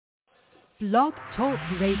Blog Talk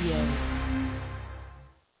Radio.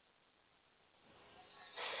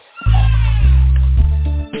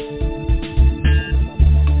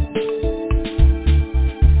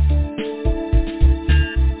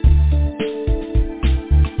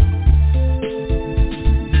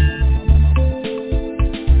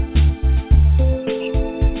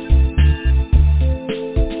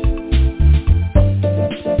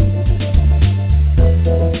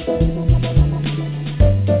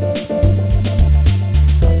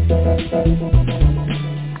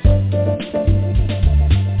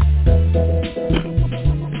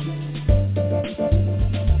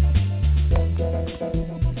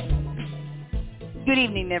 Good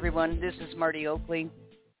evening, everyone. This is Marty Oakley.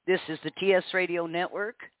 This is the TS Radio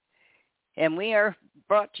Network, and we are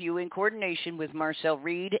brought to you in coordination with Marcel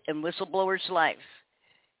Reed and Whistleblowers Life.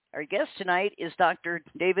 Our guest tonight is Dr.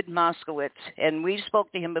 David Moskowitz, and we spoke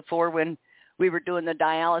to him before when we were doing the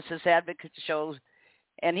Dialysis Advocate shows,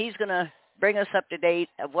 and he's going to bring us up to date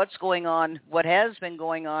of what's going on, what has been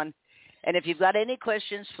going on, and if you've got any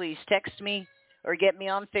questions, please text me or get me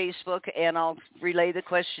on Facebook, and I'll relay the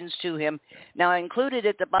questions to him. Now, included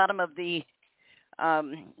at the bottom of the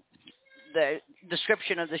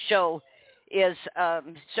description of the show is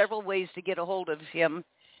several ways to get a hold of him,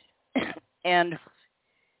 and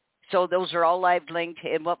so those are all live linked.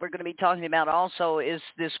 And what we're going to be talking about also is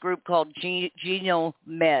this group called genomed.com,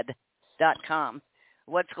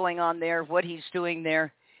 what's going on there, what he's doing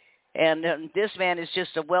there. And this man is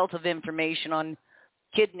just a wealth of information on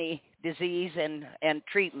kidney disease and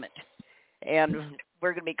treatment. And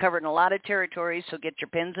we're going to be covering a lot of territories, so get your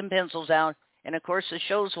pens and pencils out. And, of course, the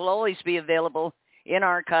shows will always be available in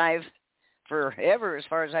archive forever, as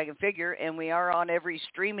far as I can figure, and we are on every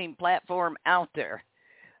streaming platform out there.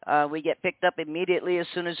 We get picked up immediately as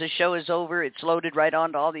soon as the show is over. It's loaded right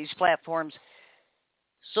onto all these platforms.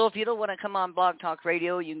 So if you don't want to come on Blog Talk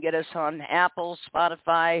Radio, you can get us on Apple,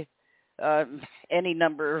 Spotify, any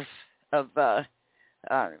number of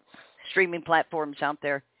streaming platforms out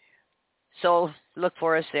there. So look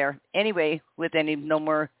for us there. Anyway, with no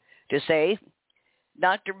more to say,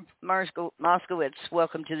 Dr. Moskowitz,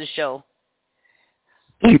 welcome to the show.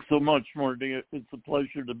 Thanks so much, Marty. It's a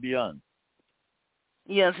pleasure to be on.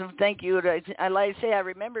 Yes, thank you. I like to say I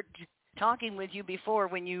remembered talking with you before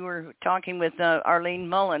when you were talking with Arlene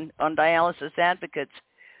Mullen on Dialysis Advocates.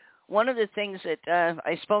 One of the things that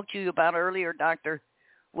I spoke to you about earlier, Doctor,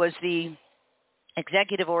 was the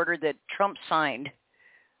executive order that Trump signed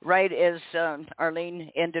right as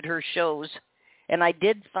Arlene ended her shows, and I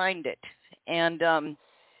did find it. And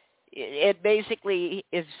it basically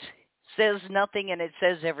says nothing and it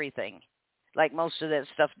says everything, like most of that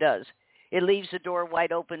stuff does. It leaves the door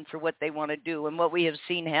wide open for what they want to do. And what we have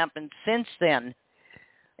seen happen since then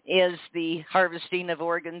is the harvesting of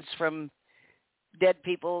organs from dead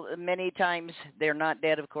people. Many times they're not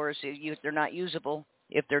dead, of course. They're not usable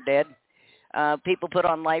if they're dead. People put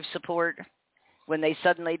on life support. When they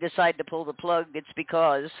suddenly decide to pull the plug, it's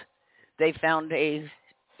because they found a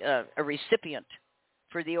recipient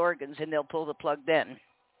for the organs, and they'll pull the plug then.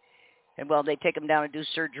 And, well, they take them down and do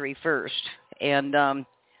surgery first. And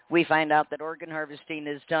we find out that organ harvesting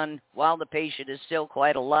is done while the patient is still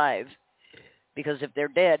quite alive, because if they're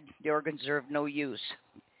dead, the organs are of no use.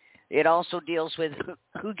 It also deals with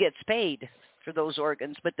who gets paid for those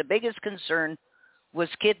organs, but the biggest concern was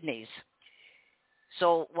kidneys.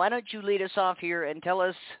 So why don't you lead us off here and tell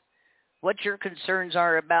us what your concerns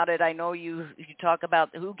are about it. I know you talk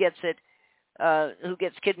about who gets it, who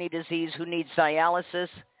gets kidney disease, who needs dialysis.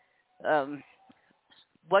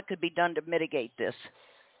 What could be done to mitigate this?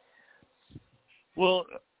 Well,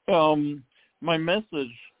 my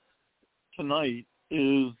message tonight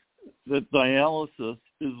is that dialysis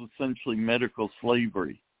is essentially medical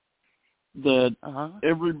slavery, that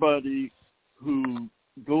everybody who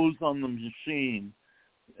goes on the machine,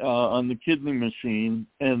 on the kidney machine,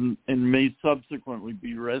 and may subsequently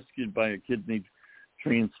be rescued by a kidney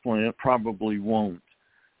transplant probably won't.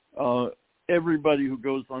 Everybody who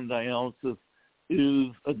goes on dialysis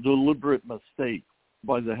is a deliberate mistake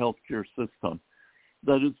by the healthcare system.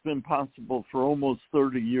 That it's been possible for almost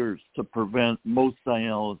 30 years to prevent most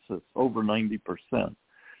dialysis, over 90%,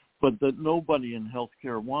 but that nobody in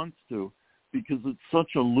healthcare wants to, because it's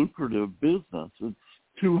such a lucrative business. It's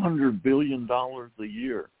 $200 billion a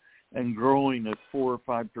year and growing at 4 or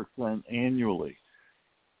 5% annually.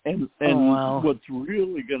 And what's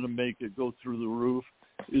really going to make it go through the roof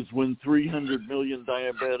is when 300 million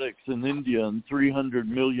diabetics in India and 300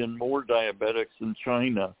 million more diabetics in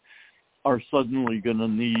China are suddenly going to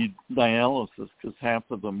need dialysis, because half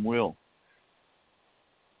of them will.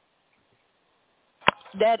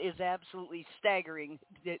 That is absolutely staggering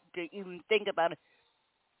to even think about it.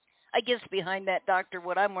 I guess behind that, doctor,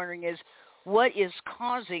 what I'm wondering is what is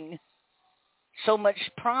causing so much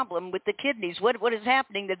problem with the kidneys? What is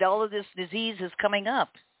happening that all of this disease is coming up?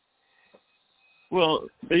 Well,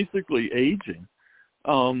 basically aging.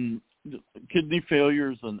 Kidney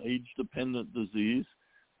failure is an age-dependent disease,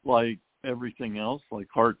 like everything else, like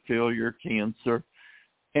heart failure, cancer.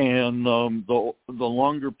 And the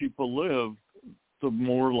longer people live, the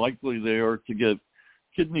more likely they are to get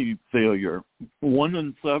kidney failure. 1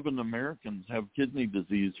 in 7 Americans have kidney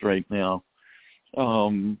disease right now.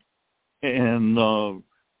 And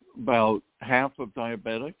about half of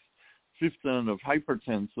diabetics, 50% of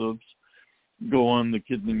hypertensives go on the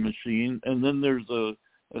kidney machine. And then there's a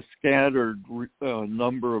scattered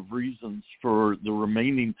number of reasons for the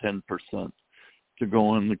remaining 10% to go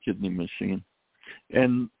on the kidney machine.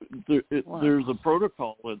 And there's a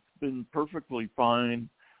protocol that's been perfectly fine,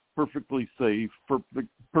 perfectly safe,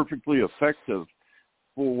 perfectly effective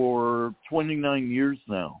for 29 years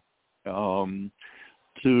now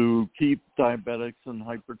to keep diabetics and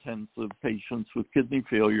hypertensive patients with kidney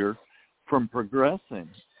failure from progressing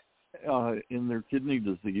in their kidney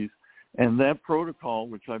disease. And that protocol,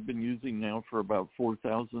 which I've been using now for about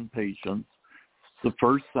 4,000 patients, the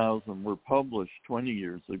first 1,000 were published 20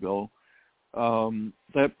 years ago.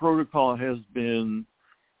 That protocol has been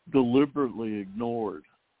deliberately ignored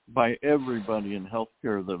by everybody in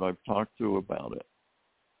healthcare that I've talked to about it.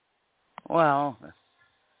 Well,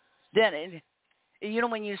 then,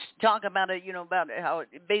 when you talk about it, about how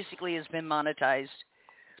it basically has been monetized,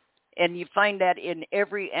 and you find that in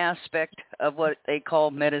every aspect of what they call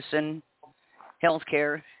medicine,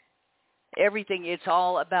 healthcare, everything, it's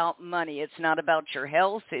all about money. It's not about your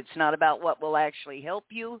health. It's not about what will actually help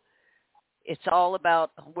you. It's all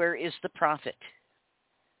about where is the profit?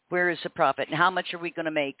 Where is the profit? And how much are we going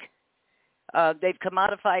to make? They've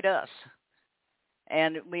commodified us,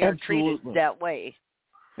 and we are treated that way.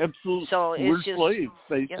 Absolutely. So we're slaves,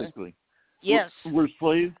 basically. Yes. We're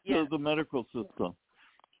slaves to the medical system.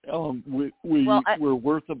 We're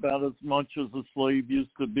worth about as much as a slave used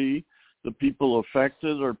to be. The people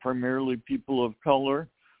affected are primarily people of color.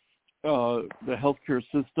 The healthcare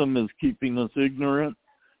system is keeping us ignorant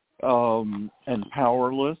and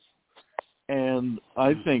powerless. And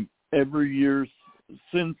I think every year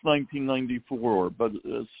since 1994, but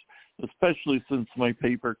especially since my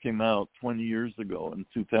paper came out 20 years ago in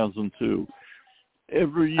 2002,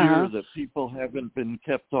 every year that people haven't been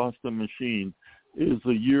kept off the machine is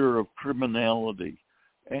a year of criminality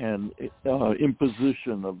and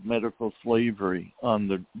imposition of medical slavery on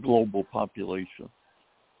the global population.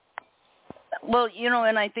 Well,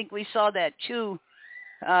 and I think we saw that too,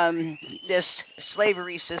 this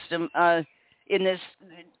slavery system in this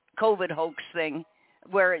COVID hoax thing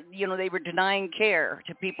where, they were denying care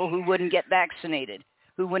to people who wouldn't get vaccinated,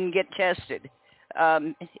 who wouldn't get tested.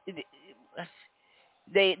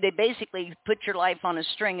 They basically put your life on a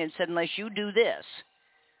string and said, unless you do this,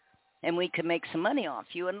 and we can make some money off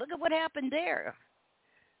you. And look at what happened there.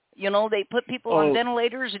 They put people on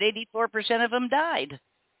ventilators, and 84% of them died.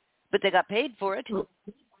 But they got paid for it.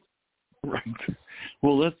 Right.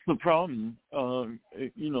 Well, that's the problem.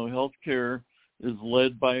 Healthcare is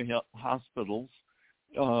led by hospitals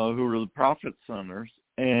who are the profit centers.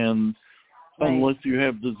 And unless you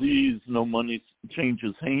have disease, no money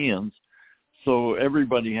changes hands. So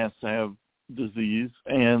everybody has to have disease.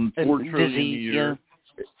 And $4 trillion a year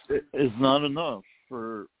is not enough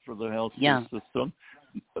for the healthcare system,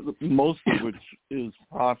 most of which is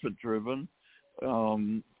profit-driven.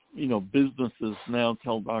 Businesses now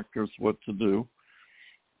tell doctors what to do.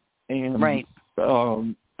 And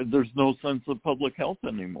there's no sense of public health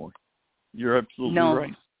anymore. You're absolutely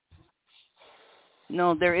right.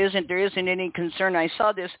 No, there isn't. There isn't any concern. I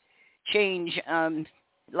saw this change,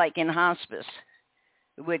 like in hospice,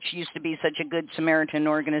 which used to be such a good Samaritan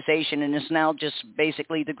organization and is now just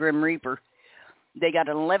basically the Grim Reaper. They got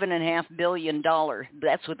an $11.5 billion,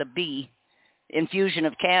 that's with a B, infusion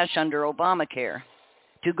of cash under Obamacare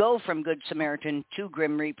to go from Good Samaritan to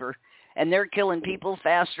Grim Reaper. And they're killing people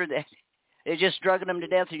faster. They're just drugging them to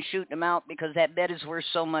death and shooting them out because that bed is worth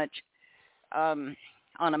so much on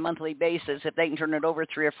a monthly basis. If they can turn it over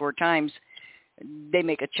 3 or 4 times, they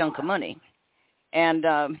make a chunk of money. And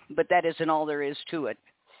but that isn't all there is to it.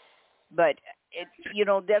 But,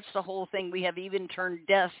 that's the whole thing. We have even turned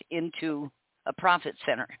death into a profit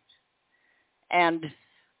center. And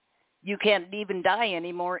you can't even die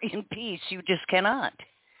anymore in peace. You just cannot.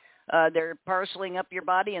 They're parceling up your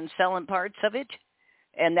body and selling parts of it,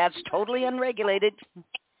 and that's totally unregulated.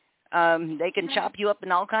 They can chop you up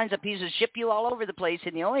in all kinds of pieces, ship you all over the place,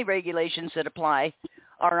 and the only regulations that apply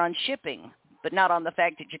are on shipping, but not on the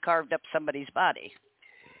fact that you carved up somebody's body.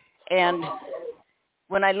 And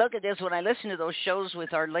when I look at this, when I listen to those shows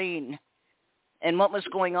with Arlene and what was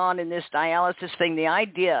going on in this dialysis thing, the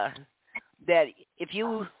idea that if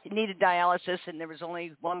you needed dialysis and there was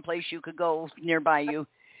only one place you could go nearby you,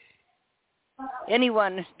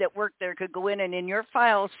 anyone that worked there could go in and in your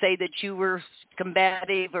file say that you were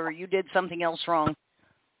combative or you did something else wrong,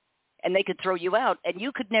 and they could throw you out, and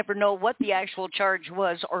you could never know what the actual charge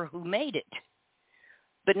was or who made it.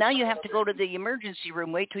 But now you have to go to the emergency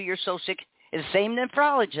room, wait till you're so sick. It's the same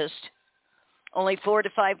nephrologist, only 4 to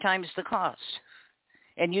 5 times the cost.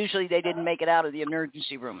 And usually they didn't make it out of the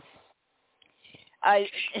emergency room.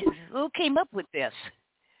 Who came up with this?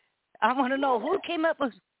 I want to know who came up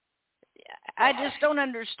with. I just don't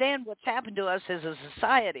understand what's happened to us as a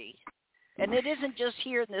society. And it isn't just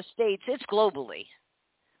here in the States, it's globally.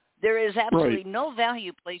 There is absolutely no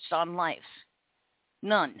value placed on life.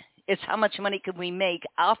 None. It's how much money can we make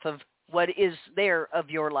off of what is there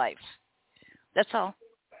of your life. That's all.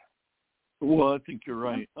 Well, I think you're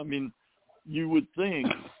right. I mean, you would think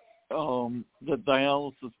that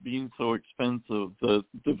dialysis being so expensive, the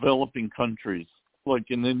developing countries like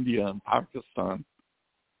in India and Pakistan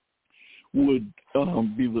would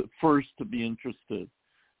be the first to be interested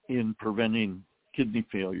in preventing kidney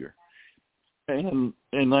failure. And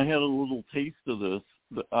I had a little taste of this.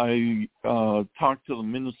 I talked to the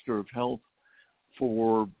Minister of Health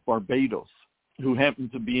for Barbados, who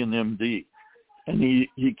happened to be an MD. And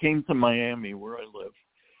he came to Miami, where I live.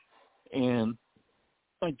 And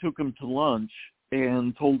I took him to lunch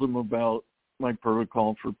and told him about my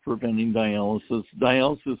protocol for preventing dialysis.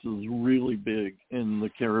 Dialysis is really big in the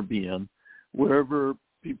Caribbean. Wherever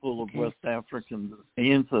people of West African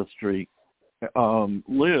ancestry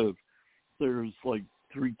live, there's like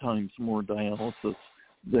 3 times more dialysis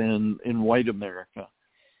than in white America.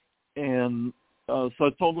 And so I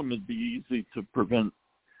told him it'd be easy to prevent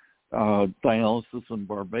dialysis in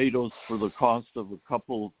Barbados for the cost of a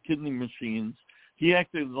couple kidney machines. He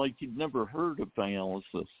acted like he'd never heard of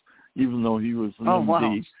dialysis, even though he was an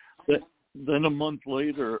MD. Wow. Then a month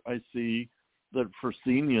later, I see that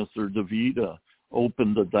Fresenius or DaVita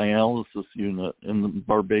opened a dialysis unit in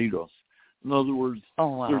Barbados. In other words,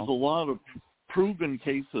 there's a lot of proven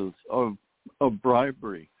cases of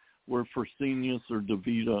bribery where Fresenius or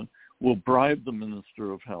DaVita will bribe the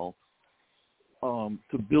Minister of Health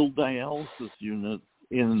to build dialysis units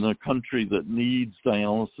in a country that needs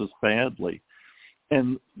dialysis badly.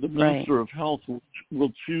 And the Minister of Health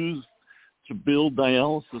will choose to build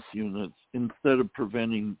dialysis units instead of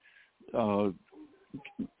preventing,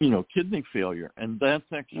 kidney failure. And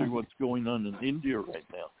that's actually what's going on in India right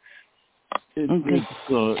now. It's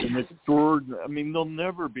an extraordinary. I mean, they'll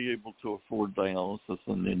never be able to afford dialysis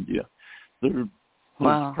in India. There's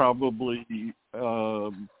probably,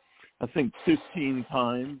 I think, 15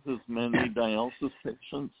 times as many dialysis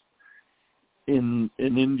patients in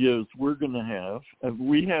India as we're going to have.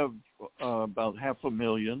 We have about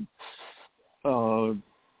 500,000,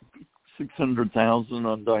 600,000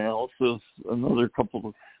 on dialysis, another couple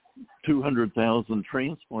of 200,000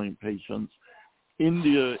 transplant patients.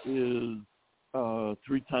 India is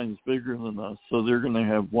 3 times bigger than us, so they're going to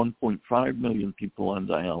have 1.5 million people on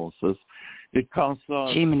dialysis. It costs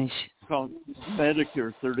us,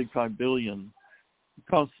 Medicare, $35 billion. It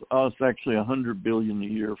costs us actually $100 billion a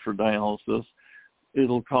year for dialysis.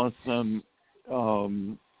 It'll cost them,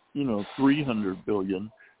 $300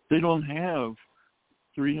 billion. They don't have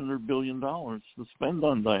 $300 billion to spend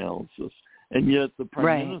on dialysis, and yet the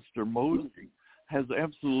Prime Minister Modi has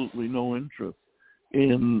absolutely no interest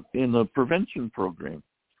in a prevention program.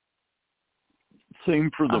 Same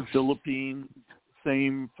for the Philippines,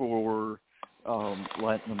 same for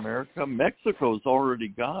Latin America. Mexico's already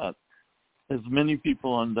got as many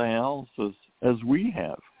people on dialysis as we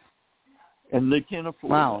have, and they can't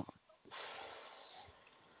afford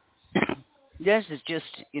it. This is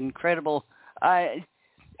just incredible.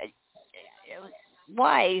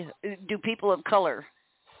 Why do people of color?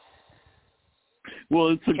 Well,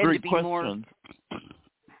 it's a great question.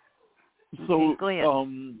 So, go ahead.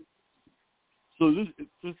 So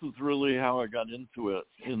this is really how I got into it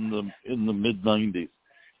in the mid-90s.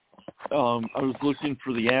 I was looking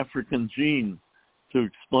for the African gene to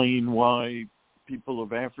explain why people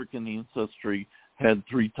of African ancestry had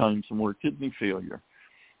 3 times more kidney failure,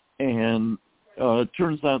 and it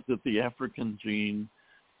turns out that the African gene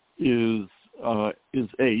is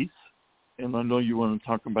ACE, and I know you want to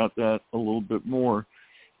talk about that a little bit more.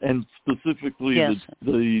 and specifically yes.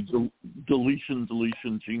 the deletion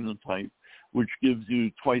genotype, which gives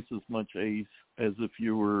you twice as much ACE as if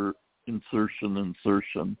you were insertion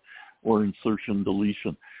or insertion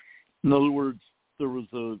deletion. In other words, there was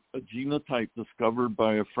a genotype discovered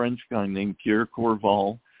by a French guy named Pierre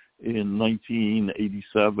Corval in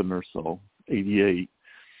 1987 or so, 88,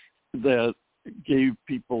 that gave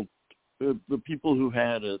people, the people who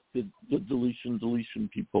had it, the deletion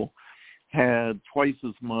people, had twice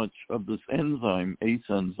as much of this enzyme, ACE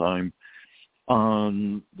enzyme,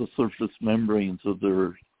 on the surface membranes of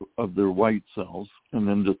their white cells and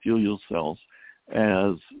endothelial cells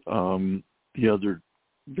as the other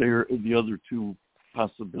two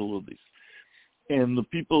possibilities. And the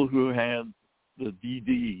people who had the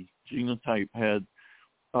DD genotype had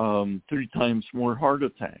 3 times more heart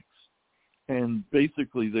attacks. And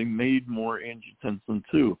basically they made more angiotensin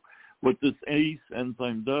II. What this ACE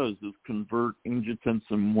enzyme does is convert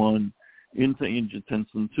angiotensin 1 into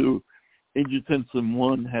angiotensin II. Angiotensin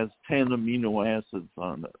 1 has 10 amino acids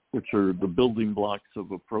on it, which are the building blocks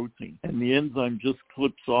of a protein. And the enzyme just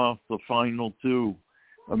clips off the final 2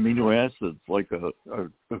 amino acids like a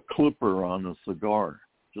clipper on a cigar,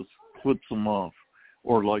 just clips them off,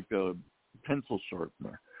 or like a pencil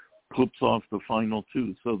sharpener, clips off the final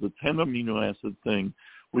 2. So the 10 amino acid thing,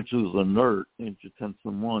 which is inert,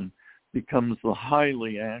 angiotensin 1, becomes the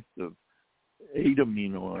highly active 8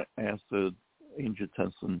 amino acid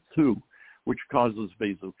angiotensin 2, which causes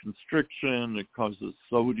vasoconstriction, it causes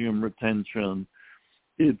sodium retention.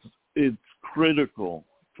 It's critical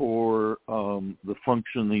for the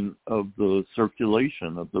functioning of the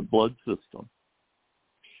circulation of the blood system.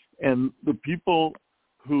 And the people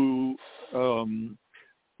who,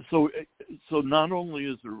 so not only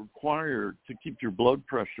is it required to keep your blood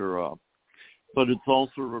pressure up, but it's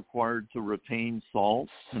also required to retain salt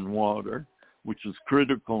and water, which is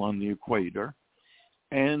critical on the equator.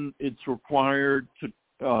 And it's required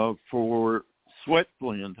to for sweat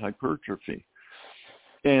gland hypertrophy.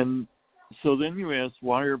 And so then you ask,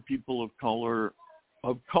 why are people of color?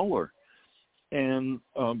 And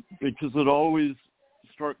because it always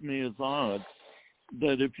struck me as odd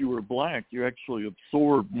that if you were black, you actually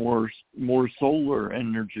absorb more solar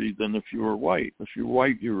energy than if you were white. If you're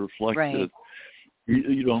white, you reflect it.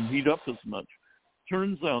 You don't heat up as much.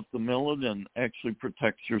 Turns out the melanin actually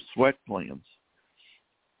protects your sweat glands.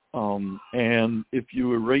 And if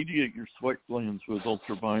you irradiate your sweat glands with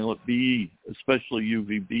ultraviolet B, especially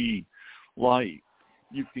UVB light,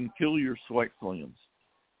 you can kill your sweat glands.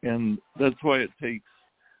 And that's why it takes,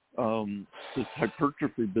 this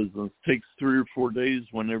hypertrophy business takes 3 or 4 days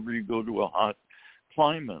whenever you go to a hot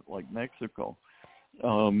climate like Mexico.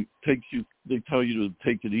 They tell you to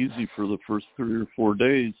take it easy for the first 3 or 4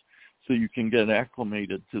 days so you can get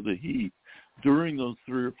acclimated to the heat. During those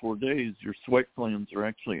 3 or 4 days, your sweat glands are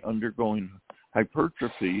actually undergoing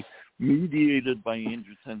hypertrophy mediated by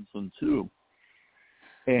angiotensin II.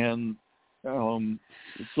 And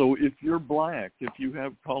so if you're black, if you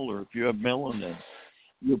have color, if you have melanin,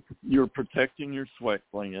 you're protecting your sweat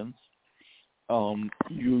glands.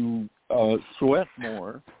 You sweat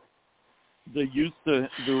more. There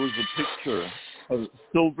was a picture, a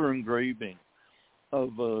silver engraving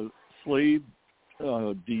of a slave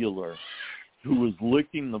dealer who was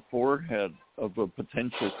licking the forehead of a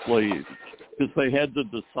potential slave because they had to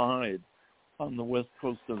decide on the west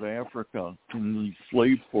coast of Africa in these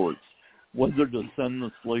slave ports whether to send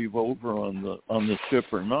the slave over on the ship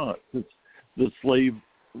or not. Because the slave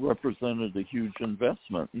represented a huge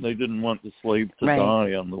investment, and they didn't want the slave to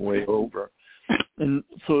die on the way over. And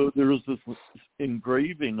so there was this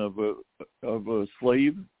engraving of a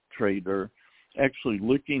slave trader actually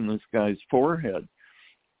licking this guy's forehead.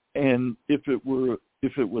 And if it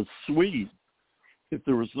was sweet, if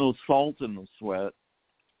there was no salt in the sweat,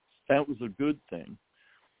 that was a good thing.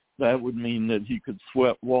 That would mean that he could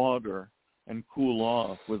sweat water and cool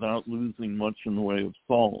off without losing much in the way of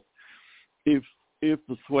salt. If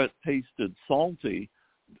the sweat tasted salty,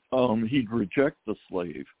 he'd reject the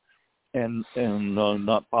slave and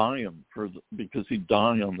not buy him because he'd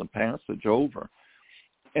die on the passage over.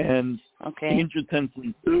 And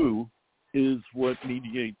angiotensin II is what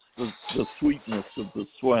mediates the sweetness of the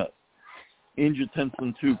sweat.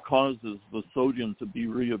 Angiotensin II causes the sodium to be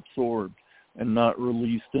reabsorbed and not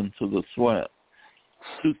released into the sweat.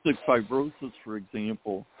 Cystic fibrosis, for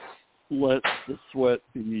example, lets the sweat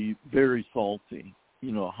be very salty,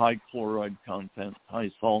 high chloride content,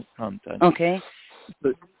 high salt content. Okay.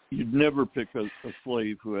 But you'd never pick a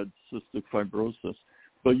slave who had cystic fibrosis,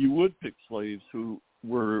 but you would pick slaves who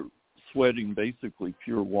were sweating basically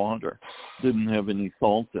pure water, didn't have any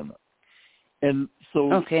salt in it. And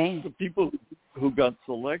so the people who got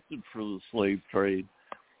selected for the slave trade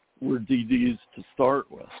were DDs to start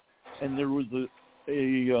with. And there was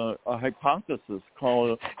a hypothesis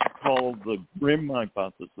called the Grimm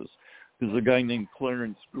hypothesis, because a guy named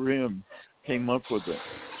Clarence Grimm came up with it.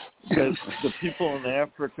 That the people in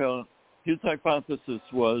Africa, his hypothesis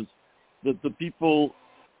was that the people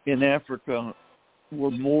in Africa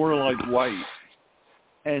were more like white,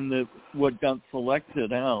 and that what got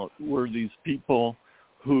selected out were these people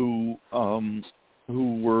who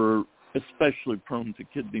were especially prone to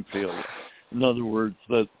kidney failure. In other words,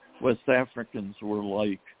 that West Africans were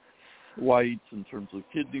like whites in terms of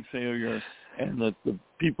kidney failure, and that the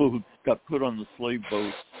people who got put on the slave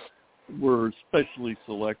boats were specially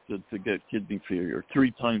selected to get kidney failure,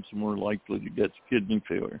 3 times more likely to get kidney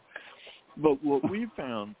failure. But what we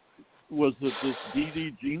found was that this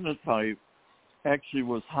DD genotype actually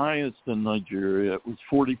was highest in Nigeria. It was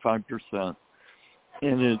 45%,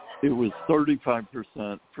 and it was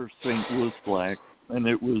 35% for St. Louis black, and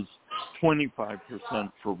it was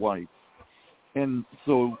 25% for white. And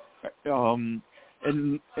so, and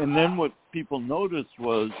then what people noticed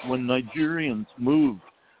was when Nigerians moved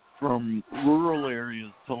from rural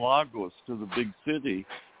areas to Lagos, to the big city,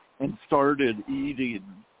 and started eating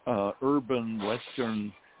urban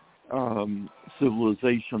Western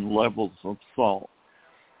civilization levels of salt,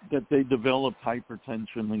 that they developed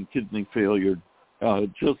hypertension and kidney failure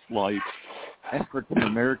just like African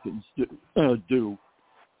Americans do.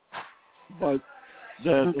 But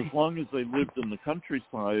that as long as they lived in the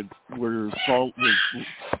countryside where salt was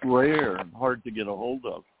rare and hard to get a hold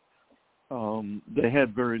of, they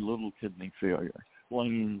had very little kidney failure.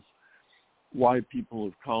 Explains why people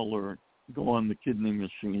of color go on the kidney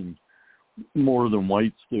machine more than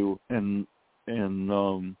whites do, and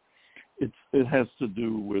it has to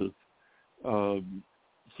do with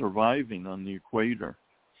surviving on the equator.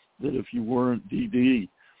 That if you weren't DD,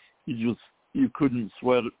 you couldn't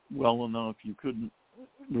sweat well enough, you couldn't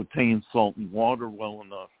retain salt and water well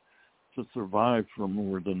enough to survive for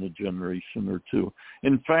more than a generation or two.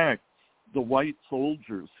 In fact, the white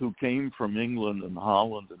soldiers who came from England and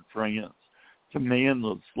Holland and France to man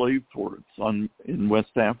the slave ports in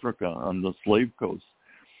West Africa on the slave coast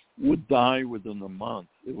would die within a month.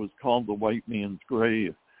 It was called the white man's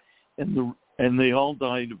grave, and they all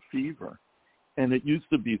died of fever. And it used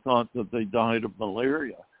to be thought that they died of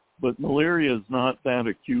malaria, but malaria is not that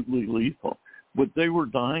acutely lethal. What they were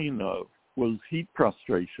dying of was heat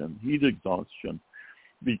prostration, heat exhaustion,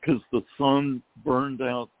 because the sun burned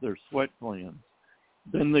out their sweat glands.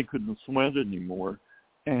 Then they couldn't sweat anymore,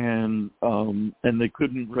 and they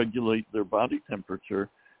couldn't regulate their body temperature,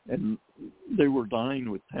 and they were dying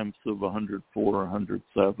with temps of 104,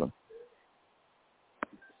 107.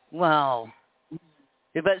 Wow.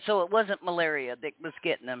 But so it wasn't malaria that was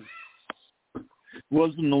getting them. It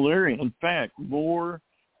wasn't malaria. In fact, more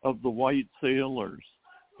of the white sailors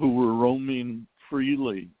who were roaming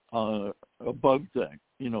freely above deck,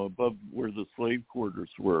 above where the slave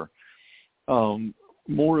quarters were,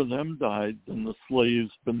 more of them died than the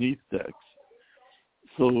slaves beneath decks.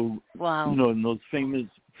 So, wow. In those famous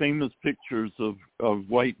pictures of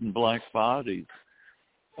white and black bodies,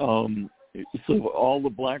 so all the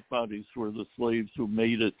black bodies were the slaves who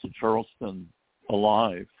made it to Charleston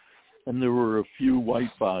alive, and there were a few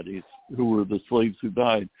white bodies who were the slaves who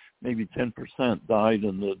died. Maybe 10% died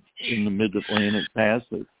in the mid-Atlantic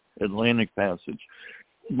Passage.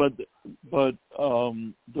 But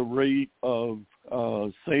the rate of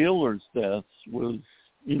sailors' deaths was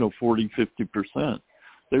 40-50%.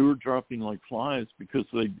 They were dropping like flies because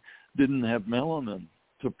they didn't have melanin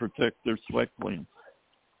to protect their sweat glands.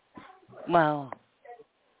 Wow.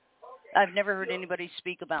 I've never heard anybody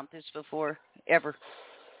speak about this before, ever.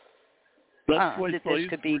 That's why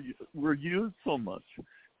slaves were used so much.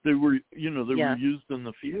 They were, were used in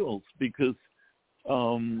the fields because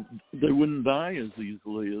they wouldn't die as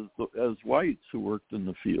easily as whites who worked in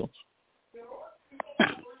the fields.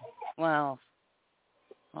 Wow.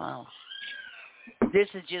 This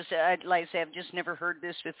is just, like I say, I've just never heard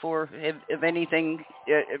this before, of anything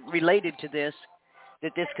related to this,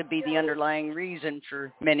 that this could be the underlying reason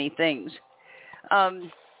for many things.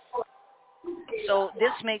 So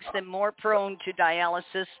this makes them more prone to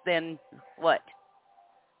dialysis than what?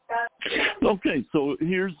 Okay, so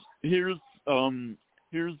here's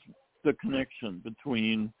the connection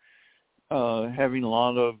between having a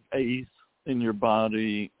lot of ACE in your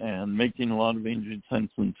body and making a lot of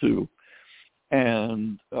angiotensin II,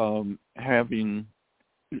 and having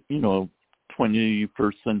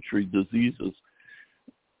 21st century diseases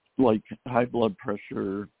like high blood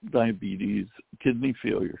pressure, diabetes, kidney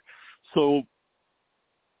failure. So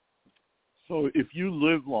So if you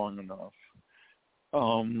live long enough,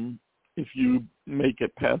 if you make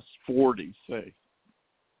it past 40, say,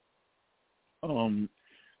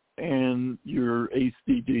 and you're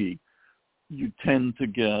ACD, you tend to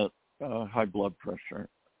get high blood pressure.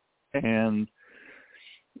 And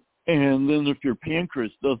then if your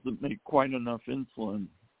pancreas doesn't make quite enough insulin,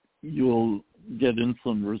 you'll get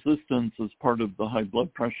insulin resistance as part of the high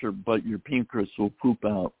blood pressure, but your pancreas will poop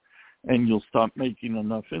out and you'll stop making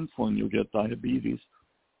enough insulin. You'll get diabetes.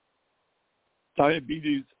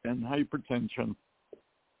 Diabetes and hypertension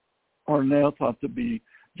are now thought to be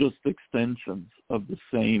just extensions of the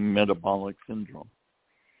same metabolic syndrome.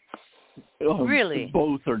 Really?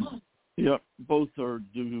 Both are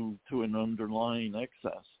due to an underlying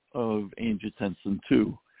excess of angiotensin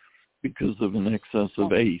II because of an excess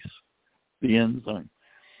of ACE, the enzyme.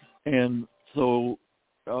 And so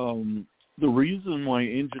the reason why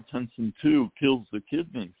angiotensin II kills the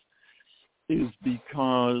kidneys is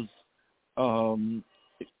because the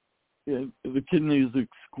kidney is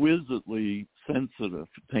exquisitely sensitive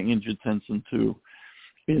to angiotensin II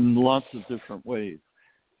in lots of different ways.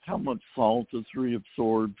 How much salt is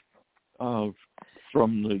reabsorbed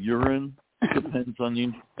from the urine depends on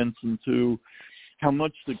angiotensin II. How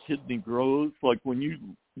much the kidney grows, like when you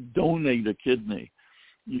donate a kidney,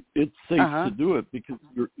 it's safe to do it because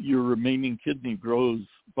your remaining kidney grows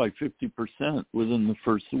by 50% within the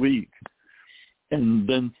first week and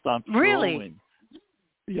then stops growing.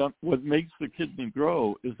 Yeah, what makes the kidney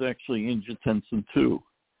grow is actually angiotensin II.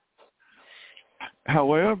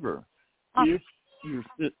 However, if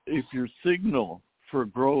your signal for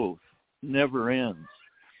growth never ends,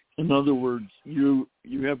 in other words, you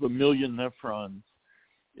have 1 million nephrons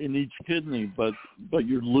in each kidney, but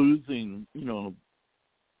you're losing,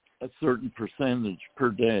 a certain percentage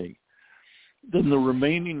per day, then the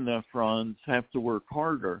remaining nephrons have to work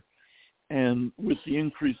harder. And with the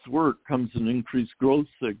increased work comes an increased growth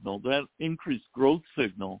signal. That increased growth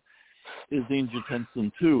signal is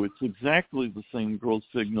angiotensin II. It's exactly the same growth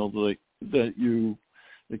signal that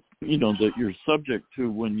you're subject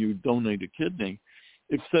to when you donate a kidney,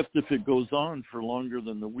 except if it goes on for longer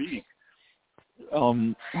than the week,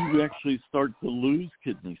 you actually start to lose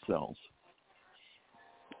kidney cells.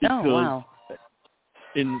 Because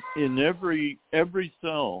in every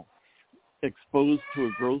cell exposed to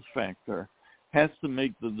a growth factor has to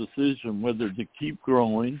make the decision whether to keep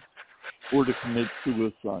growing or to commit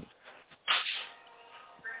suicide.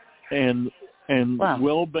 And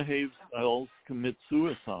well-behaved cells commit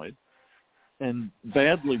suicide, and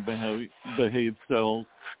badly behaved cells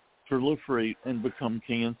proliferate and become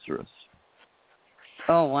cancerous.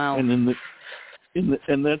 Oh wow! And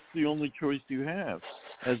and that's the only choice you have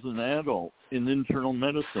as an adult in internal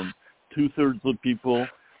medicine. 2/3 of people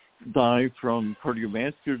die from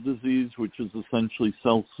cardiovascular disease, which is essentially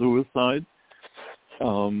self-suicide,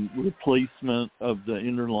 replacement of the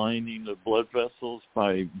inner lining of blood vessels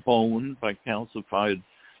by bone, by calcified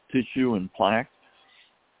tissue and plaque,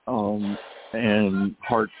 and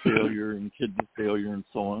heart failure and kidney failure and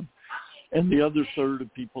so on. And the other 1/3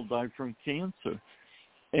 of people die from cancer.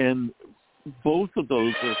 And both of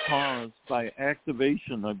those are caused by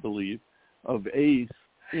activation, I believe, of ACE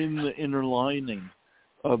in the inner lining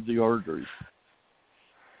of the arteries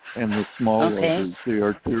and the small arteries, the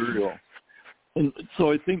arterial. And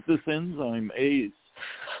so I think this enzyme ACE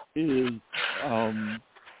is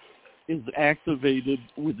activated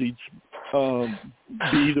with each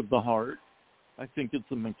beat of the heart. I think it's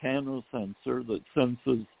a mechanosensor that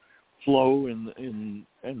senses flow and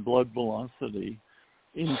blood velocity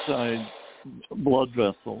inside blood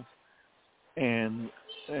vessels and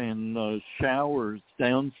showers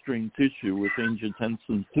downstream tissue with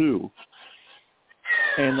angiotensin II.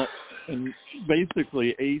 And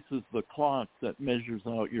basically ACE is the clock that measures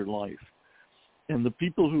out your life. And the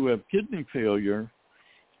people who have kidney failure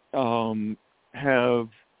have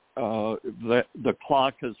the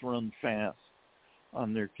clock has run fast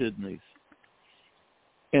on their kidneys.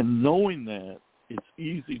 And knowing that, it's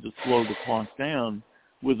easy to slow the clock down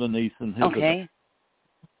with an ACE inhibitor.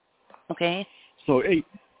 Okay. So ACE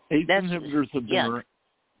inhibitors have been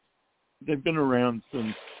they've been around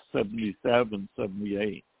since 77,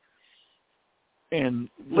 78. And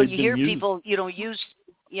when you hear people,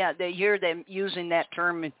 they hear them using that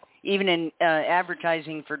term even in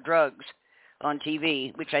advertising for drugs on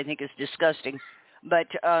TV, which I think is disgusting. But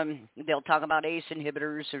they'll talk about ACE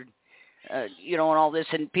inhibitors or, and all this,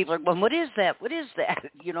 and people are, well, what is that? What is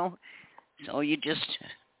that? So you just,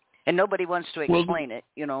 and nobody wants to explain it,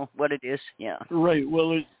 what it is. Yeah. Right.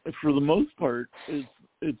 Well, for the most part,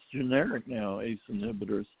 it's generic now, ACE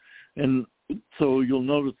inhibitors. And so you'll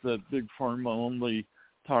notice that Big Pharma only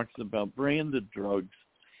talks about branded drugs,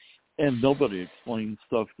 and nobody explains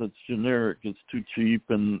stuff that's generic. It's too cheap,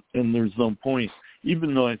 and there's no point.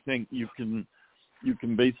 Even though I think you can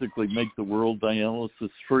basically make the world dialysis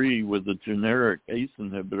free with a generic ACE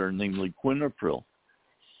inhibitor, namely quinapril.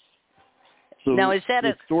 So now, is that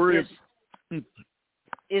is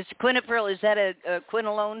quinapril, is that a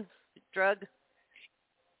quinolone drug?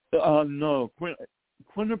 No.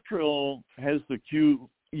 Quinapril has the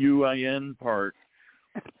QUIN part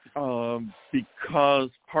because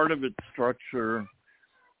part of its structure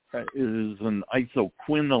is an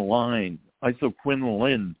isoquinoline,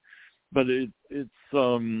 but it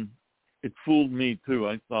fooled me too.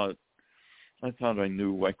 I thought I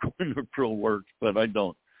knew why quinapril worked, but I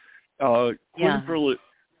don't. Quinapril, it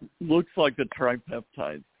looks like a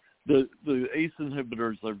tripeptide. The ACE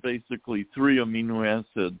inhibitors are basically 3 amino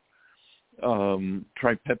acid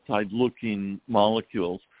tripeptide-looking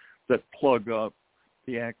molecules that plug up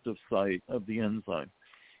the active site of the enzyme.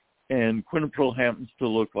 And quinapril happens to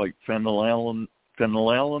look like phenylalanine,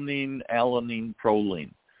 alanine,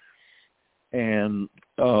 proline. And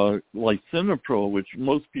lisinopril, which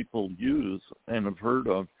most people use and have heard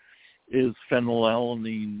of, is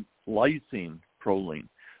phenylalanine lysine proline.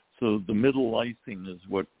 So the middle lysine is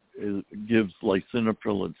what gives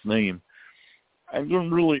lisinopril its name. I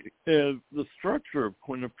don't really, the structure of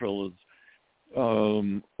quinapril is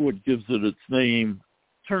what gives it its name.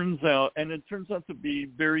 Turns out to be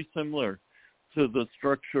very similar to the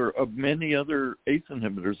structure of many other ACE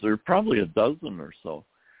inhibitors. There are probably a dozen or so.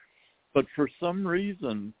 But for some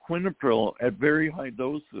reason, quinapril at very high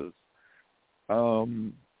doses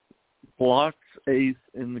blocks ACE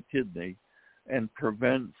in the kidney and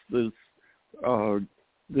prevents this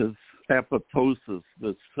apoptosis,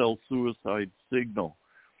 this cell suicide signal,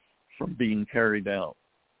 from being carried out.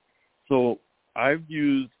 So I've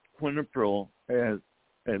used quinapril at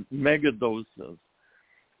mega doses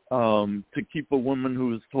to keep a woman who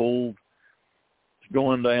was told to go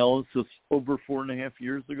on dialysis over 4.5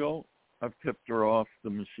 years ago. I've kept her off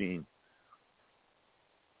the machine.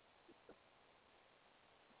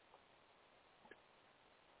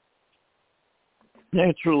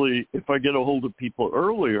 Naturally, if I get a hold of people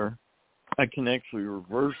earlier, I can actually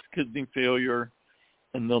reverse kidney failure,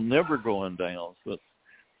 and they'll never go on dialysis.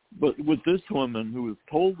 But with this woman who was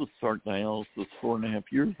told to start dialysis 4.5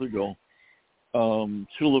 years ago,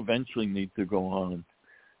 she'll eventually need to go on,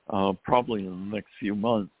 probably in the next few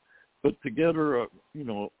months. But to get her,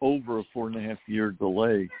 over a 4.5 year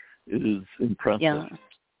delay is impressive. Yeah.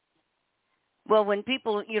 Well, when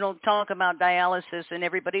people, talk about dialysis, and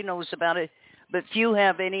everybody knows about it, but few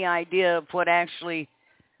have any idea of what actually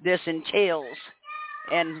this entails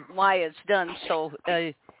and why it's done. So,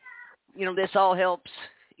 this all helps,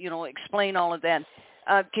 explain all of that.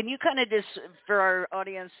 Can you kind of just, for our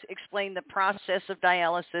audience, explain the process of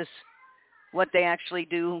dialysis, what they actually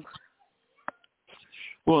do?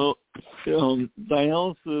 Well,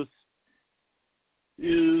 dialysis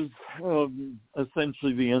is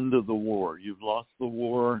essentially the end of the war. You've lost the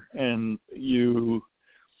war, and your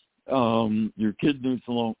kidneys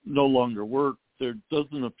no longer work. There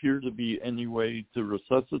doesn't appear to be any way to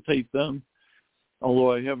resuscitate them,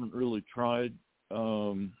 although I haven't really tried.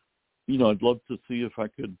 I'd love to see if I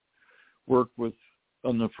could work with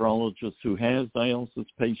a nephrologist who has dialysis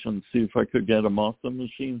patients, see if I could get them off the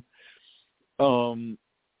machine.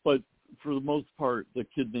 But for the most part, the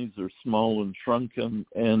kidneys are small and shrunken,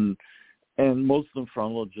 and most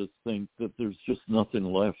nephrologists think that there's just nothing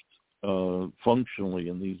left functionally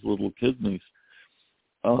in these little kidneys,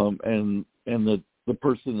 and that the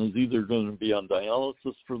person is either going to be on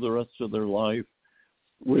dialysis for the rest of their life,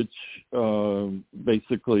 which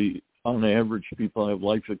basically, on average, people have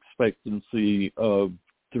life expectancy of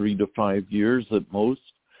 3 to 5 years at most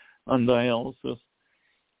on dialysis,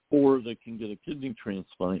 or they can get a kidney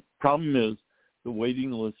transplant. Problem is, the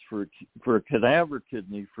waiting list for a cadaver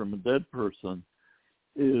kidney from a dead person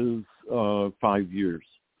is 5 years.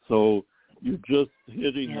 So you're just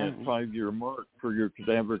hitting that 5-year mark for your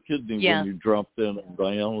cadaver kidney when you drop in on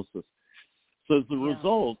dialysis. So as a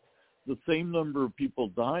result, the same number of people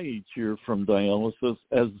die each year from dialysis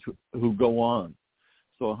as who go on.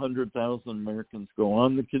 So 100,000 Americans go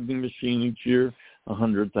on the kidney machine each year,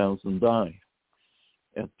 100,000 die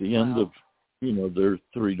at the end of, their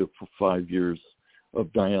 3 to 5 years of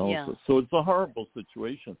dialysis. Yeah. So it's a horrible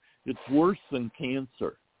situation. It's worse than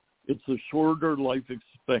cancer. It's a shorter life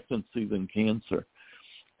expectancy than cancer.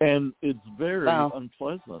 And it's very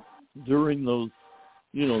unpleasant during those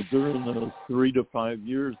 3 to 5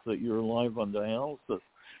 years that you're alive on dialysis.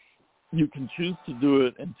 you can choose to do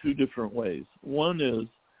it in two different ways. One is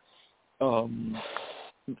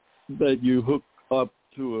that you hook up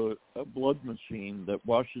to a blood machine that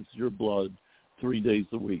washes your blood 3 days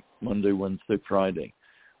a week, Monday, Wednesday, Friday,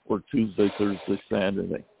 or Tuesday, Thursday,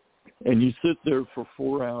 Saturday. And you sit there for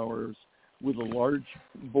 4 hours with a large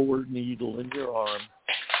bore needle in your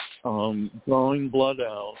arm, drawing blood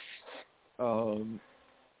out,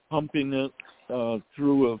 pumping it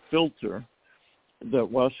through a filter that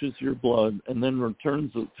washes your blood and then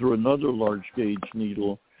returns it through another large gauge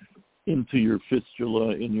needle into your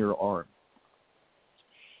fistula in your arm.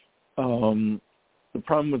 The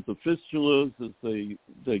problem with the fistulas is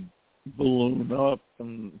they balloon up,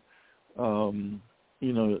 and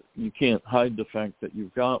you can't hide the fact that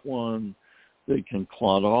you've got one. They can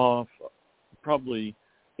clot off. Probably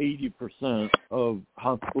 80% of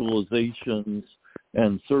hospitalizations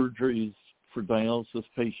and surgeries for dialysis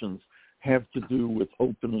patients have to do with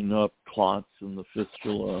opening up clots in the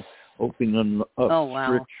fistula, opening up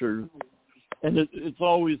strictures. And it's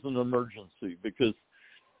always an emergency because,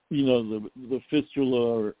 the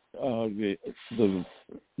fistula,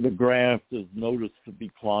 the graft is noticed to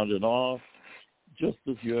be clotted off just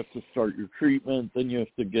as you have to start your treatment. Then you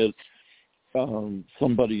have to get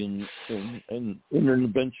somebody, an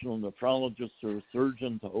interventional nephrologist or a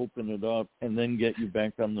surgeon to open it up and then get you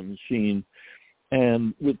back on the machine.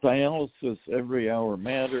 And with dialysis, every hour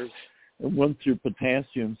matters. And once your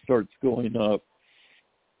potassium starts going up,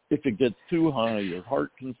 if it gets too high, your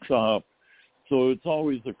heart can stop. So it's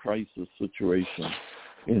always a crisis situation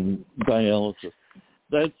in dialysis.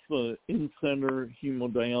 That's the in-center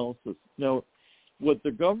hemodialysis. Now, what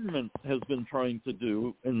the government has been trying to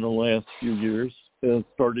do in the last few years,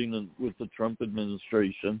 starting with the Trump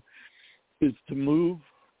administration, is to move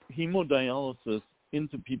hemodialysis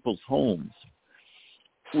into people's homes,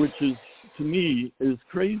 which is, to me, is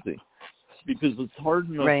crazy because it's hard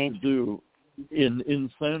enough to do in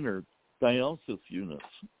in-center dialysis units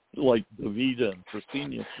like DaVita and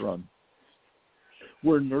Fresenius run,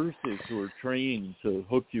 where nurses who are trained to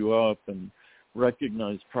hook you up and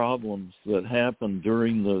recognize problems that happen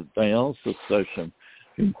during the dialysis session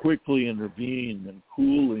can quickly intervene and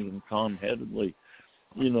coolly and calm-headedly,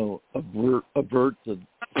 avert the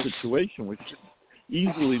situation, which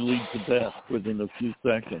easily lead to death within a few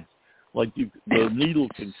seconds. Like the needle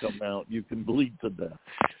can come out, you can bleed to death.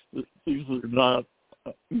 These are not,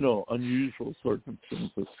 unusual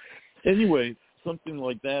circumstances. Anyway, something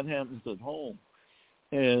like that happens at home,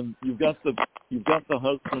 and you've got the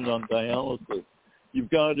husband on dialysis. You've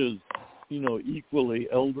got his, equally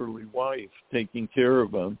elderly wife taking care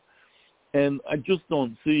of him, and I just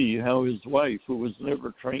don't see how his wife, who was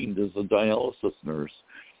never trained as a dialysis nurse,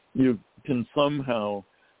 you can somehow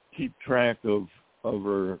keep track of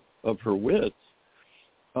her wits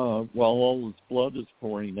while all his blood is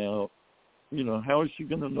pouring out. How is she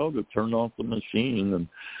going to know to turn off the machine and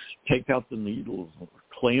take out the needles or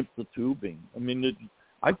clamp the tubing? I mean,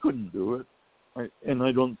 I couldn't do it, and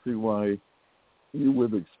I don't see why you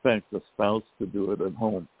would expect a spouse to do it at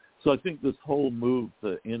home. So I think this whole move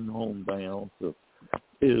to in-home dialysis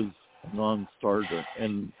is a non-starter,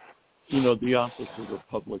 and the opposite of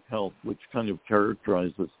public health, which kind of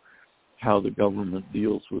characterizes how the government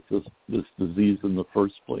deals with this disease in the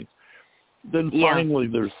first place. Then finally,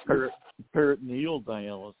 there's peritoneal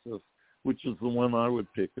dialysis, which is the one I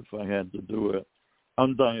would pick if I had to do it.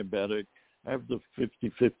 I'm diabetic. I have the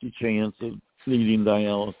 50-50 chance of needing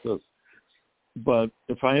dialysis. But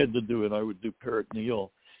if I had to do it, I would do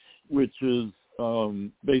peritoneal, which is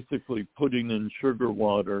basically putting in sugar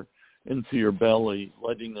water into your belly,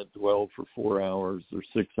 letting it dwell for 4 hours or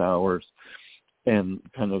 6 hours, and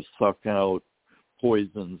kind of suck out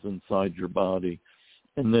poisons inside your body.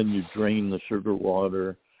 And then you drain the sugar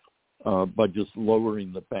water by just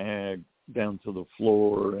lowering the bag down to the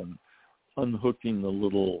floor and unhooking the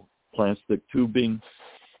little plastic tubing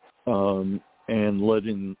and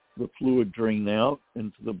letting the fluid drain out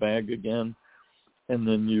into the bag again. And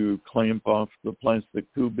then you clamp off the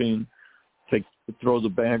plastic tubing, throw the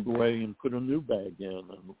bag away and put a new bag in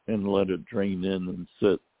and let it drain in and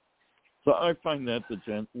sit. So I find that the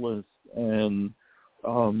gentlest, and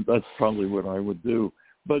that's probably what I would do.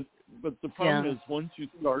 But the problem is once you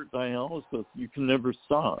start dialysis, you can never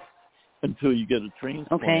stop until you get a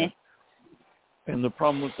transplant. Okay. And the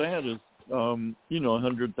problem with that is,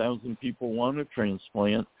 100,000 people want a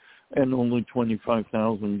transplant, and only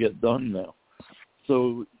 25,000 get done now.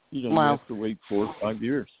 So, you have to wait 4 or 5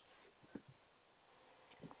 years.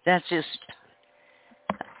 That's just,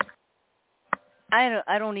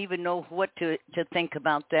 I don't even know what to think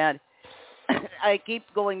about that. I keep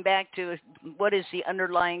going back to what is the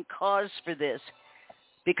underlying cause for this,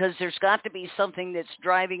 because there's got to be something that's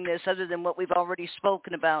driving this other than what we've already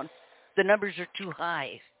spoken about. The numbers are too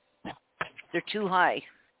high. They're too high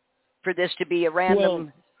for this to be a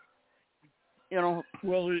random, Well,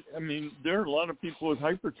 I mean, there are a lot of people with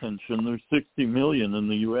hypertension. There's 60 million in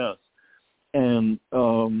the U.S., and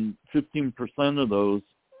 15% of those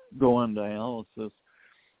go on dialysis.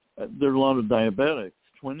 There are a lot of diabetics,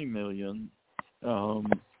 20 million,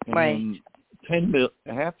 and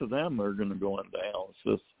half of them are going to go on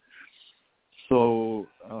dialysis. So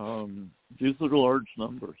these are large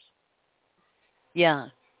numbers. Yeah.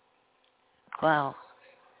 Wow.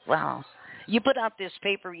 You put out this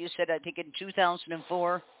paper, you said, I think in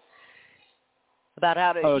 2004, about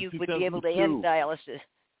how you would be able to end dialysis.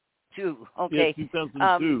 Okay. Yeah,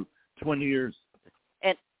 2002, 20 years.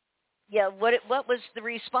 And yeah, what was the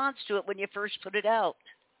response to it when you first put it out?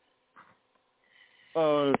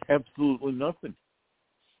 Absolutely nothing.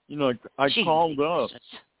 You know, I called up.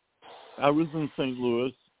 I was in St.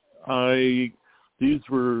 Louis. These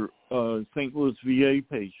were St. Louis VA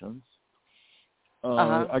patients.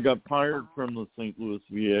 I got fired from the St. Louis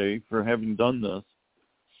VA for having done this,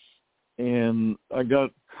 and I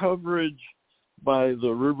got coverage by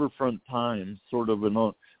the Riverfront Times, sort of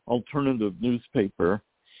an alternative newspaper.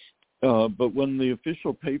 But when the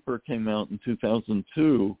official paper came out in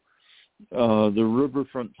 2002, the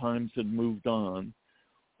Riverfront Times had moved on.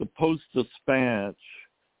 The Post-Dispatch,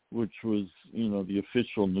 which was, the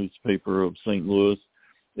official newspaper of St. Louis,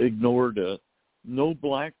 ignored it. No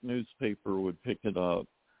black newspaper would pick it up.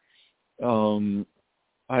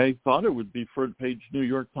 I thought it would be front page New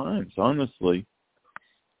York Times, honestly.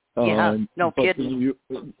 Yeah, no kidding.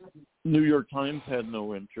 The New York Times had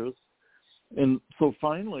no interest. And so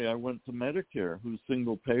finally I went to Medicare, who's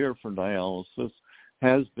single payer for dialysis,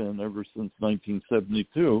 has been ever since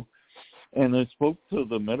 1972. And I spoke to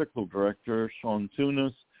the medical director, Sean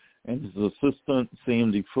Tunis, and his assistant,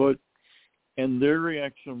 Sandy Foote. And their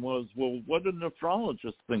reaction was, well, what do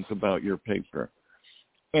nephrologists think about your paper?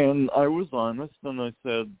 And I was honest, and I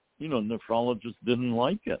said, nephrologists didn't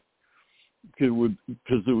like it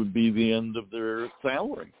because it would be the end of their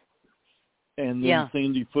salary. And then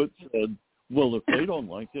Sandy Foote said, well, if they don't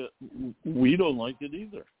like it, we don't like it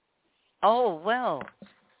either. Oh, well.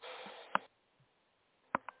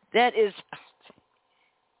 That is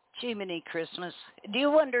Jiminy Christmas. Do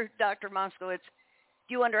you wonder, Dr. Moskowitz,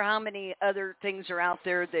 do you wonder how many other things are out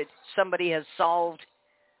there that somebody has solved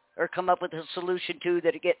or come up with a solution to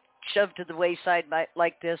that get shoved to the wayside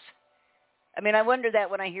like this? I mean, I wonder that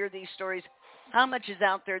when I hear these stories, how much is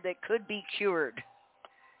out there that could be cured,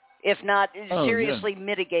 if not seriously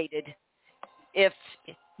mitigated?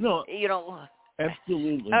 Absolutely.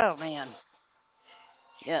 Oh, man.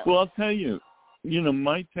 Yeah. Well, I'll tell you,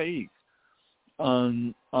 my take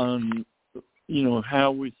on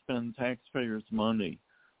how we spend taxpayers' money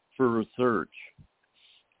for research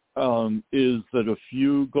is that a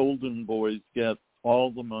few golden boys get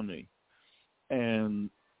all the money, and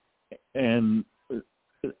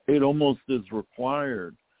it almost is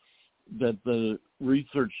required that the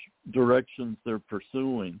research directions they're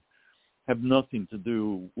pursuing have nothing to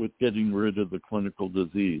do with getting rid of the clinical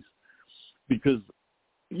disease. Because,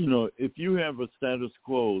 if you have a status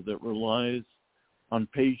quo that relies on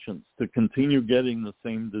patients to continue getting the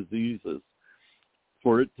same diseases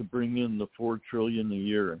for it to bring in the $4 trillion a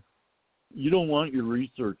year, you don't want your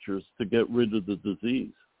researchers to get rid of the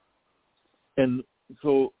disease. And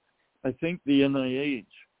so I think the NIH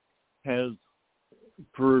has,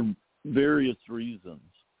 for various reasons,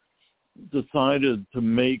 decided to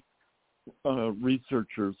make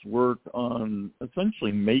researchers work on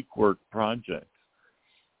essentially make-work projects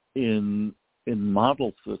in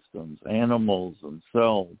model systems, animals and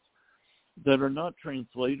cells, that are not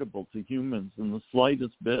translatable to humans in the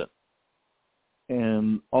slightest bit.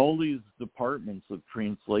 And all these departments of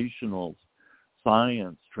translational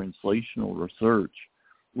science, translational research,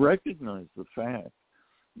 recognize the fact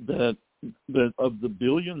that of the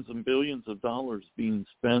billions and billions of dollars being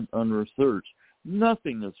spent on research,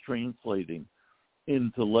 nothing is translating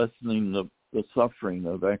into lessening the suffering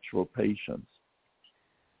of actual patients.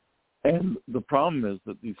 And the problem is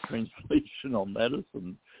that these translational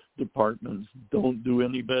medicine departments don't do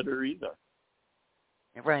any better either.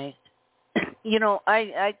 Right.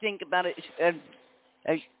 I think about it.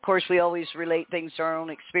 Of course, we always relate things to our own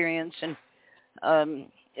experience. And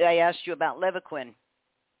I asked you about Levaquin.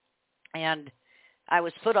 And I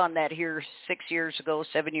was put on that here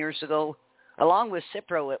 7 years ago, along with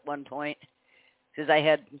Cipro at one point, because I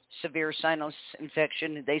had severe sinus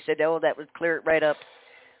infection. They said, that would clear it right up.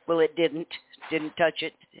 Well, it didn't touch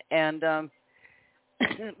it. And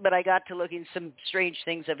but I got to looking, some strange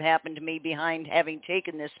things have happened to me behind having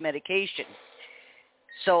taken this medication.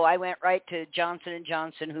 So I went right to Johnson &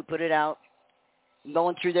 Johnson, who put it out,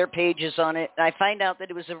 going through their pages on it. And I find out that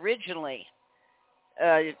it was originally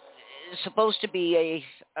supposed to be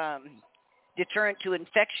a deterrent to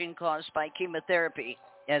infection caused by chemotherapy,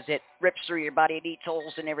 as it rips through your body, it eats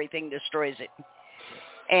holes and everything, destroys it.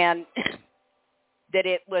 And that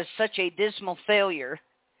it was such a dismal failure,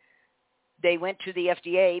 they went to the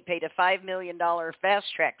FDA, paid a $5 million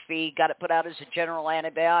fast-track fee, got it put out as a general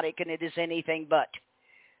antibiotic, and it is anything but.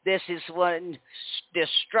 This is one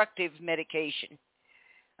destructive medication.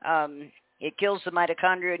 It kills the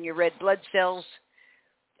mitochondria in your red blood cells.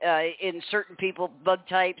 In certain people, bug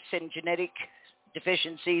types and genetic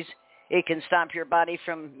deficiencies, it can stop your body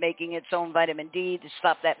from making its own vitamin D to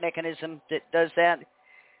stop that mechanism that does that.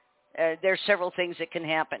 There's several things that can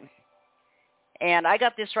happen. And I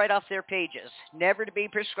got this right off their pages. Never to be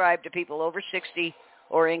prescribed to people over 60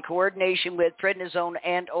 or in coordination with prednisone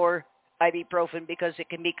and or ibuprofen, because it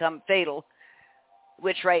can become fatal,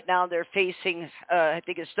 which right now they're facing, I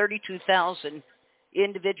think it's 32,000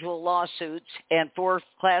 individual lawsuits and 4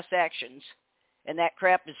 class actions, and that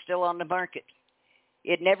crap is still on the market.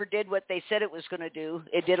 It never did what they said it was going to do.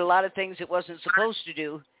 It did a lot of things it wasn't supposed to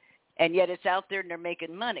do, and yet it's out there and they're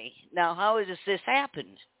making money. Now, how has this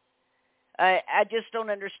happened? I just don't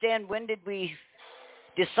understand. When did we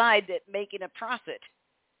decide that making a profit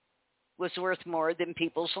was worth more than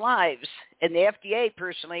people's lives? And the FDA,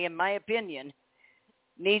 personally, in my opinion,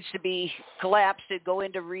 needs to be collapsed and go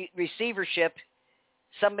into receivership.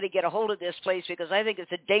 Somebody get a hold of this place, because I think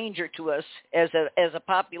it's a danger to us as a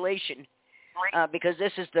population, because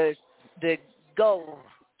this is the go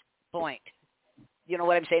point. You know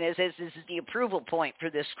what I'm saying? This is the approval point for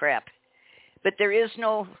this crap. But there is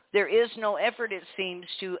no effort, it seems,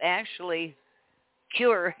 to actually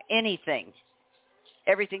cure anything.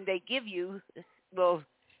 Everything they give you will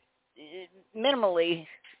minimally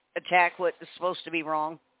attack what is supposed to be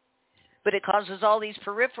wrong, but it causes all these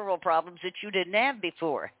peripheral problems that you didn't have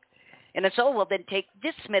before. And it's, oh, well, then take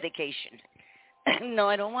this medication. No,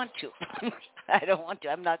 I don't want to. I don't want to.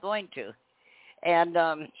 I'm not going to. And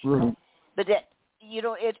but that,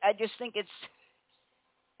 I just think it's.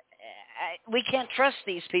 We can't trust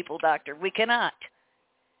these people, Doctor. We cannot.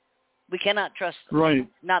 We cannot trust them. Right.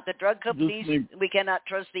 Not the drug companies. We cannot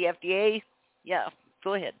trust the FDA. Yeah,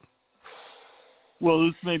 go ahead. Well,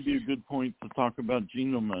 this may be a good point to talk about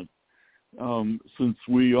Genomed, since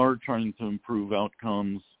we are trying to improve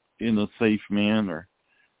outcomes in a safe manner.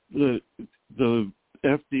 The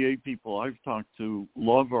FDA people I've talked to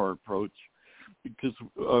love our approach, because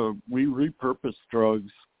we repurpose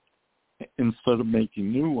drugs instead of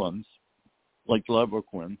making new ones, like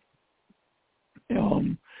Levaquin.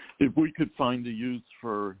 If we could find a use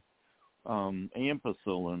for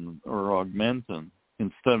ampicillin or Augmentin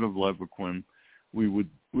instead of Levaquin, we would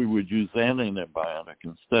use that antibiotic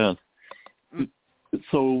instead.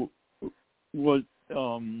 So what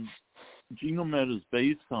Genomed is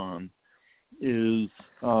based on is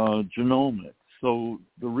genomics. So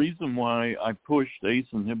the reason why I pushed ACE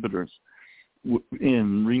inhibitors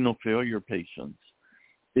in renal failure patients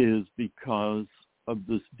is because of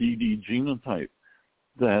this DD genotype,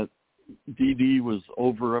 that DD was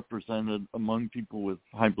overrepresented among people with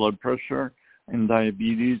high blood pressure and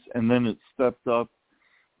diabetes, and then it stepped up.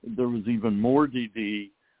 There was even more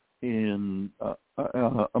DD in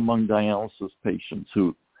among dialysis patients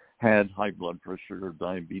who had high blood pressure or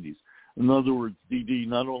diabetes. In other words, DD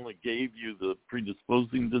not only gave you the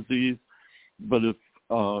predisposing disease, but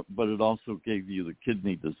it also gave you the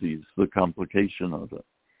kidney disease, the complication of it.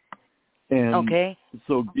 And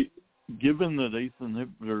so given that ACE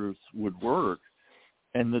inhibitors would work,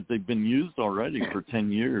 and that they've been used already for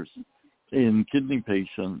 10 years in kidney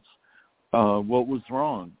patients, what was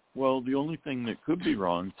wrong? Well, the only thing that could be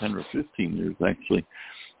wrong, 10 or 15 years actually,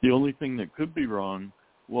 the only thing that could be wrong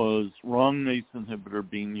was wrong ACE inhibitor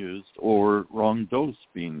being used or wrong dose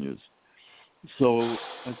being used. So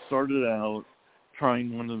I started out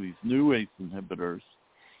trying one of these new ACE inhibitors,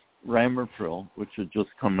 Ramipril, which had just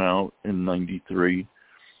come out in '93,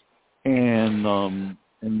 and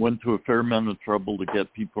went to a fair amount of trouble to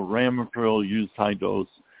get people Ramipril, used high dose,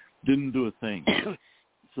 didn't do a thing.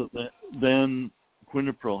 So then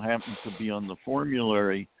Quinapril happened to be on the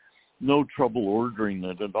formulary, no trouble ordering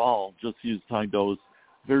it at all, just used high dose.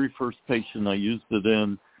 Very first patient I used it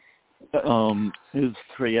in, his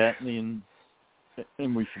creatinine,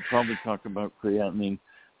 and we should probably talk about creatinine,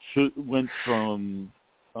 went from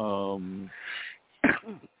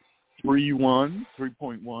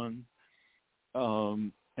 3.1,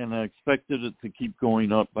 and I expected it to keep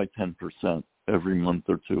going up by 10% every month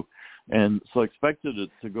or two. And so I expected it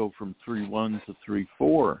to go from 3.1 to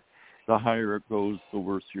 3.4. The higher it goes, the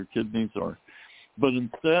worse your kidneys are. But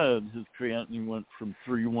instead, his creatinine went from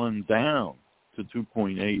 3.1 down to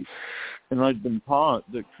 2.8. And I'd been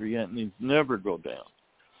taught that creatinines never go down.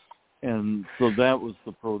 And so that was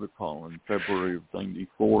the protocol in February of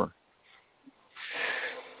 94.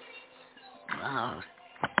 Wow.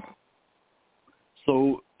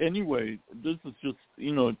 So anyway, this is just,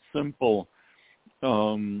 it's simple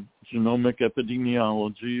genomic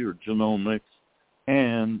epidemiology or genomics,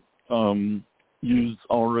 and use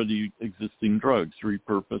already existing drugs,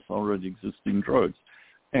 repurpose already existing drugs.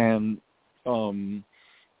 And,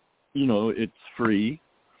 it's free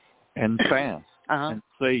and fast and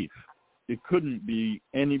safe. It couldn't be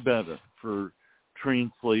any better for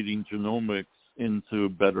translating genomics into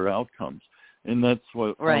better outcomes. And that's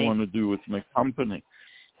what I want to do with my company.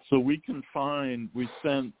 So we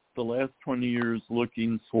spent the last 20 years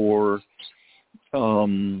looking for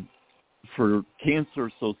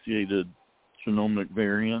cancer-associated genomic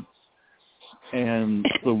variants. And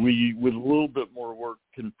so we, with a little bit more work,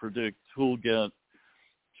 can predict who'll get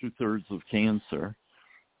 2/3 of cancer,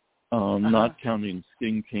 not counting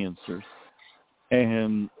skin cancers.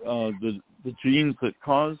 And the genes that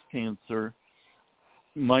cause cancer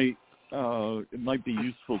it might be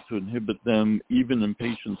useful to inhibit them even in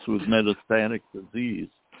patients with metastatic disease.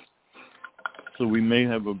 So we may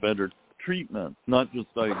have a better treatment, not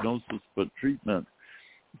just diagnosis, but treatment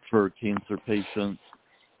for cancer patients.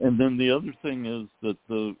 And then the other thing is that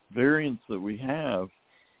the variants that we have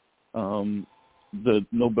that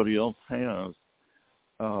nobody else has,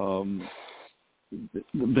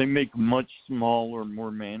 they make much smaller,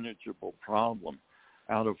 more manageable problem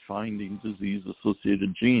out of finding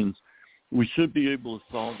disease-associated genes. We should be able to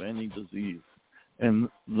solve any disease. And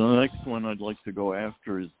the next one I'd like to go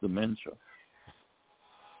after is dementia.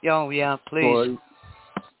 Oh, yeah, please. So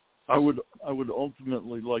I would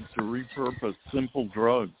ultimately like to repurpose simple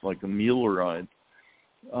drugs like amiloride,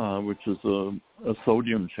 which is a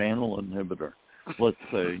sodium channel inhibitor, let's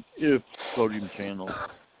say, if sodium channels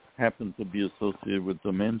happen to be associated with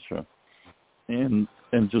dementia, and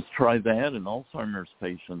just try that in Alzheimer's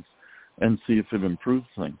patients and see if it improves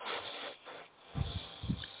things.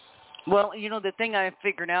 Well, the thing I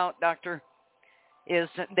figured out, Doctor, is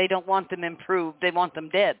that they don't want them improved. They want them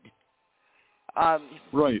dead.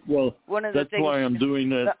 Right. Well, that's things, why I'm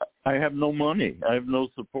doing it. I have no money. I have no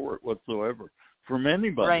support whatsoever from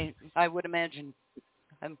anybody. Right. I would imagine.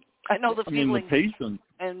 I know the feeling. The patients,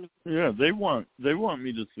 they want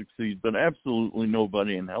me to succeed, but absolutely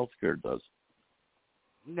nobody in healthcare does.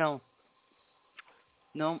 No.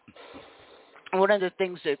 One of the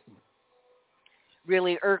things that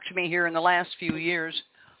really irked me here in the last few years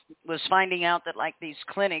was finding out that, like, these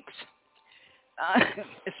clinics,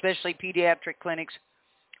 especially pediatric clinics,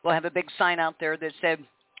 will have a big sign out there that said,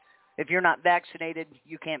 if you're not vaccinated,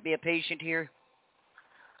 you can't be a patient here.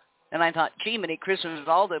 And I thought, gee, many Christmas, with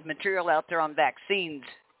all the material out there on vaccines,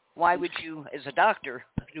 why would you, as a doctor,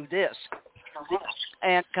 do this?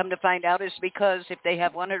 And come to find out, it's because if they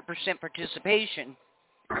have 100% participation,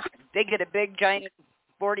 they get a big, giant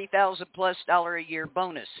 $40,000+ a year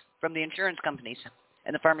bonus from the insurance companies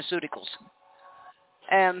and the pharmaceuticals.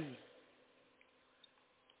 And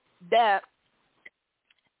that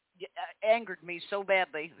angered me so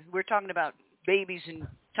badly. We're talking about babies and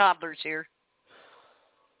toddlers here,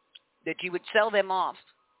 that you would sell them off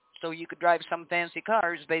so you could drive some fancy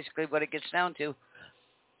car is basically what it gets down to.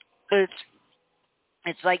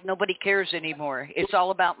 It's like nobody cares anymore. It's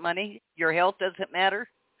all about money. Your health doesn't matter.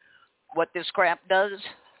 What this crap does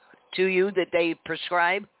to you that they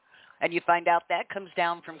prescribe, and you find out that comes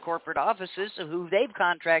down from corporate offices who they've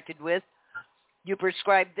contracted with. You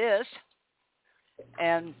prescribe this,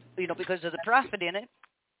 and, because of the profit in it,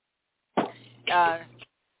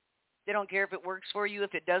 they don't care if it works for you,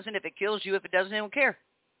 if it doesn't, if it kills you, if it doesn't, they don't care.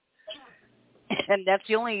 And that's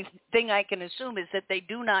the only thing I can assume is that they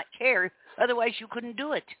do not care. Otherwise, you couldn't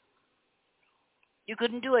do it. You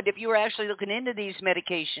couldn't do it if you were actually looking into these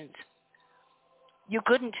medications. You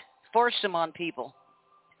couldn't force them on people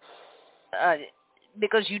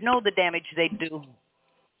because you know the damage they do.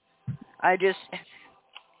 I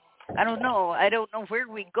don't know. I don't know where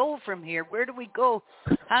we go from here. Where do we go?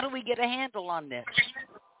 How do we get a handle on this?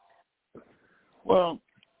 Well,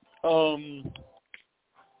 the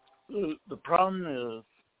problem is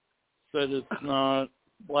that it's not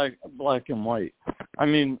black and white. I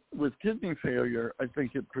mean, with kidney failure, I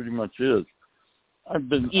think it pretty much is. I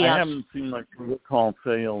haven't seen my call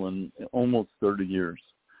fail in almost 30 years.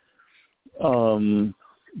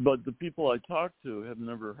 But the people I talk to have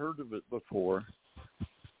never heard of it before,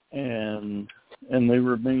 and they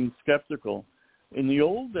remain skeptical. In the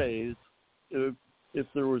old days, if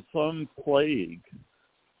there was some plague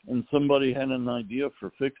and somebody had an idea for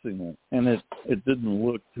fixing it, and it didn't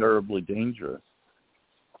look terribly dangerous,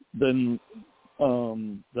 then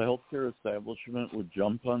the healthcare establishment would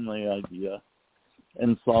jump on the idea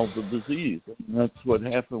and solve the disease. And that's what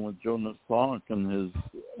happened with Jonas Salk and his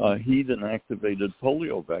heat-inactivated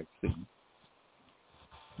polio vaccine.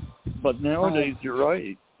 But nowadays, you're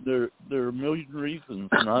right. There are a million reasons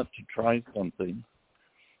not to try something.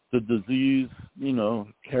 The disease,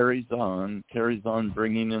 carries on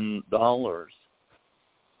bringing in dollars.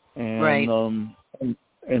 And, right.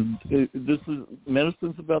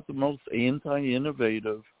 Medicine's about the most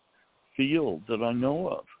anti-innovative field that I know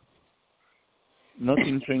of.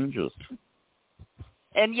 Nothing changes.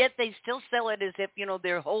 And yet they still sell it as if,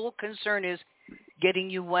 their whole concern is getting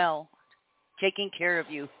you well, taking care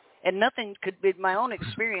of you. And nothing could be my own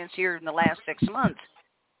experience here in the last 6 months.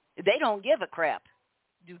 They don't give a crap.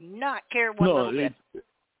 Do not care one little bit.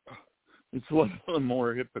 It's one of the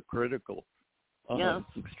more hypocritical.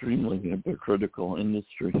 It's extremely hypocritical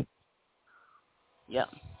industry. Yeah.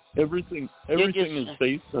 Everything is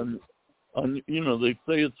based on they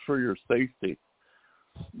say it's for your safety.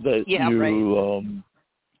 That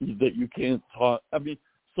that you can't talk. I mean,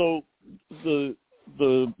 so the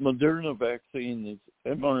Moderna vaccine, these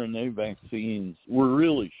mRNA vaccines, were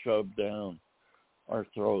really shoved down our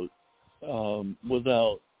throat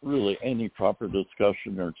without really any proper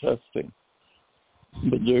discussion or testing.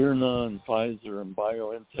 Moderna and Pfizer and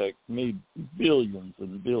BioNTech made billions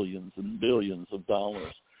and billions and billions of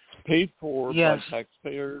dollars, paid for by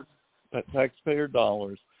taxpayer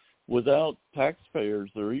dollars, without taxpayers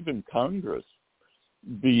or even Congress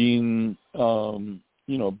being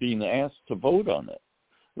asked to vote on it.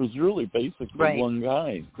 It was really basically one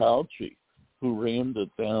guy, Fauci, who rammed it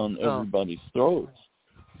down everybody's throats.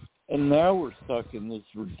 And now we're stuck in this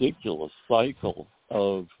ridiculous cycle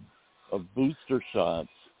of booster shots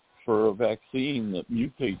for a vaccine that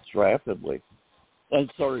mutates rapidly.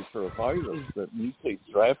 For a virus that mutates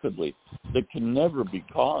rapidly, that can never be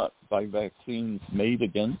caught by vaccines made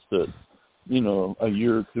against it, a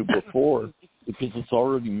year or two before, because it's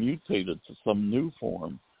already mutated to some new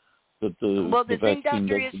form that the vaccine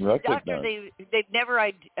doesn't recognize. Doctor,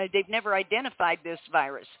 they've never identified this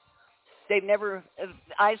virus. They've never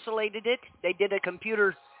isolated it. They did a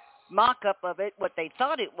computer mock-up of it, what they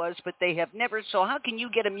thought it was, but they have never. So how can you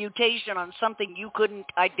get a mutation on something you couldn't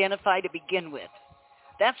identify to begin with?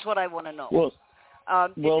 That's what I want to know.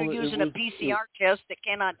 If you're using a PCR test that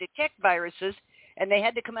cannot detect viruses, and they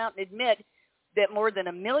had to come out and admit that more than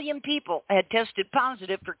 1 million people had tested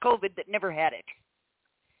positive for COVID that never had it.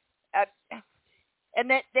 And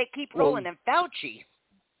that they keep rolling. And Fauci,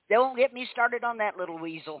 they won't get me started on that little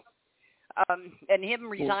weasel. And him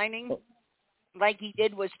resigning like he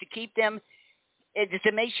did was to keep them,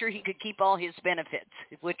 to make sure he could keep all his benefits,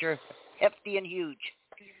 which are hefty and huge.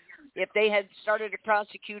 If they had started a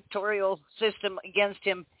prosecutorial system against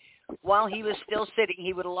him while he was still sitting,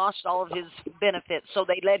 he would have lost all of his benefits. So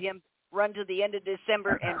they let him run to the end of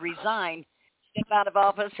December and resign, step out of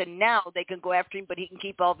office, and now they can go after him, but he can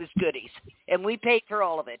keep all of his goodies. And we paid for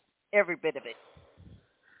all of it, every bit of it.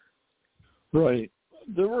 Right.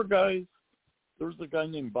 There was a guy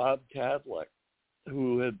named Bob Kadlec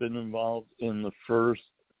who had been involved in the first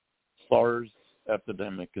SARS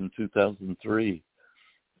epidemic in 2003,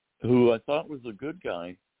 who I thought was a good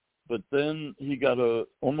guy, but then he got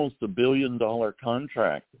almost $1 billion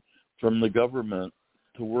contract from the government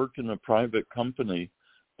to work in a private company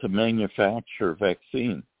to manufacture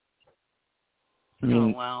vaccine. I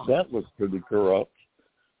mean, that looks pretty corrupt.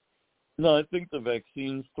 No, I think the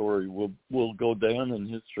vaccine story will go down in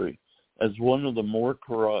history as one of the more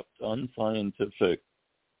corrupt, unscientific,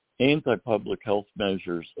 anti-public health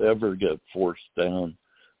measures ever get forced down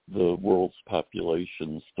the world's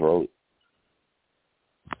population's throat.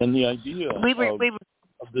 And the idea of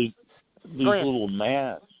these little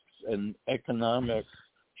masks and economic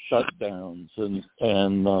shutdowns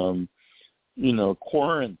and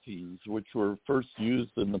quarantines, which were first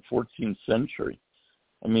used in the 14th century,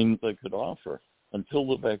 they could offer. Until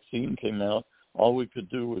the vaccine came out, all we could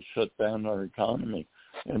do was shut down our economy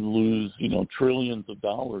and lose, trillions of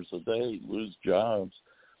dollars a day, lose jobs.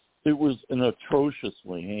 It was an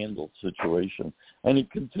atrociously handled situation, and it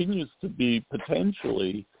continues to be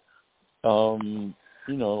potentially,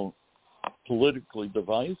 politically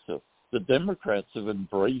divisive. The Democrats have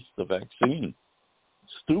embraced the vaccine.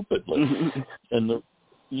 stupidly. And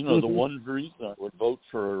the one reason I would vote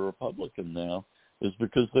for a Republican now is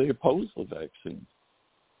because they oppose the vaccine.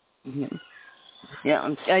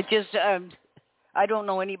 Yeah, I don't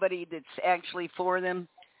know anybody that's actually for them.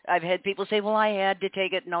 I've had people say, well, I had to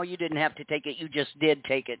take it. No, you didn't have to take it. You just did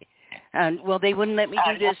take it. And, well, they wouldn't let me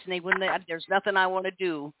do this, and they wouldn't there's nothing I want to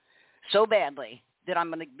do so badly that I'm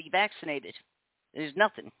going to be vaccinated. There's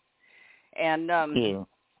nothing. And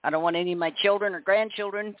I don't want any of my children or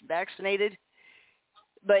grandchildren vaccinated.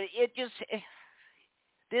 But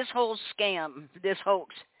this whole scam, this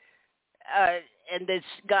hoax, and this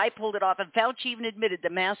guy pulled it off, and Fauci even admitted the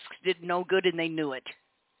masks did no good, and they knew it.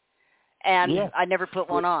 And I never put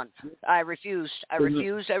one on. I refused. And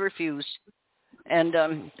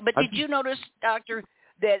but did you notice, Doctor,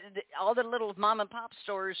 that all the little mom and pop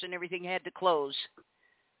stores and everything had to close,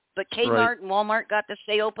 but Kmart and Walmart got to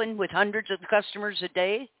stay open with hundreds of customers a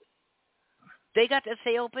day? They got to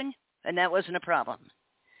stay open, and that wasn't a problem.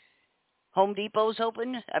 Home Depot's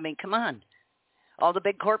open. I mean, come on. All the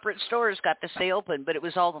big corporate stores got to stay open, but it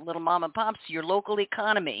was all the little mom and pops, your local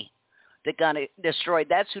economy, that got destroyed.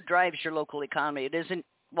 That's who drives your local economy. It isn't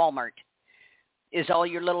Walmart. It's all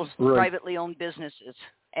your little privately owned businesses.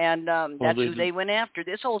 And that's who they went after.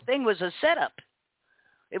 This whole thing was a setup.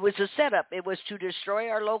 It was a setup. It was to destroy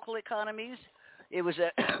our local economies. It was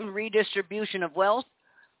a redistribution of wealth.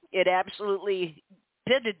 It absolutely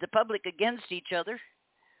pitted the public against each other,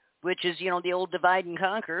 which is, the old divide and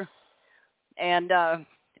conquer. And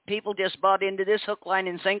people just bought into this hook, line,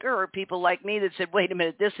 and sinker, or people like me that said, wait a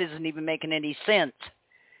minute, this isn't even making any sense.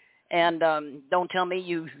 And don't tell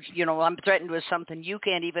me I'm threatened with something you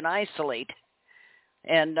can't even isolate.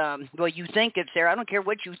 And, you think it's there. I don't care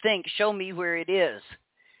what you think. Show me where it is.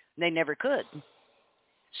 They never could.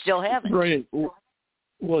 Still haven't. Right.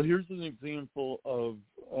 Well, here's an example of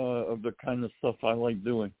the kind of stuff I like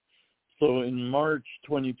doing. So in March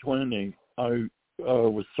 2020, I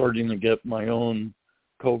was starting to get my own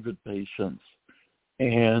COVID patients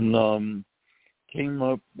and came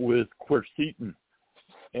up with quercetin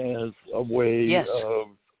as a way of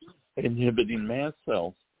inhibiting mast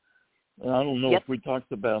cells. And I don't know if we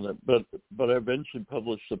talked about it, but I eventually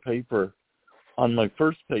published a paper on my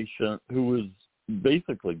first patient who was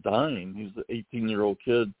basically dying. He's an 18-year-old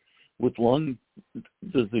kid with lung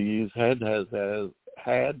disease, had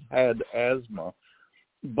asthma,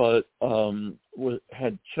 but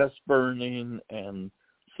had chest burning and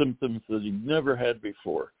symptoms that he'd never had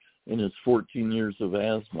before in his 14 years of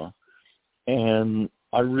asthma. And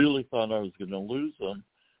I really thought I was going to lose him.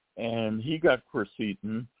 And he got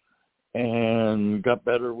quercetin and got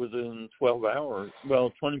better within 12 hours.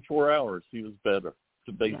 Well, 24 hours he was better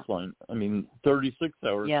to baseline. I mean, 36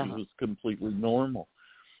 hours he was completely normal.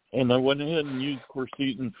 And I went ahead and used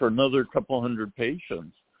quercetin for another couple hundred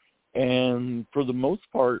patients. And for the most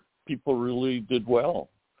part, people really did well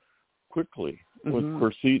quickly with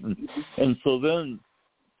quercetin. And so then,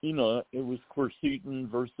 it was quercetin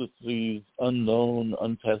versus these unknown,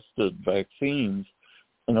 untested vaccines.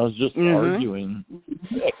 And I was just arguing,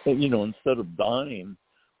 instead of dying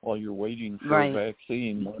while you're waiting for a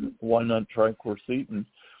vaccine, why not try quercetin?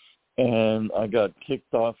 And I got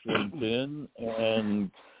kicked off LinkedIn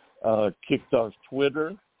and kicked off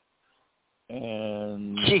Twitter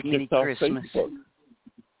and kicked off Facebook.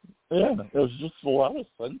 Yeah, it was just a lot of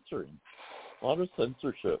censoring, a lot of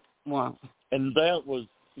censorship. Wow. And that was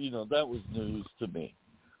news to me,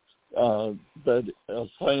 that a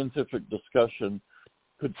scientific discussion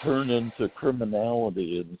could turn into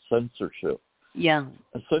criminality and censorship. Yeah.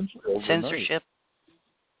 Essentially overnight. Censorship.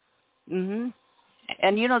 And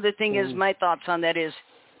the thing is, my thoughts on that is,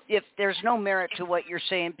 if there's no merit to what you're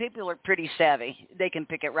saying, people are pretty savvy. They can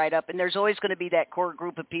pick it right up. And there's always going to be that core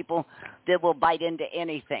group of people that will bite into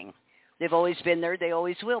anything. They've always been there. They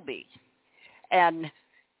always will be.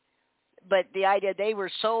 But the idea, they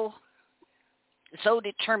were so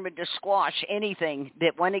determined to squash anything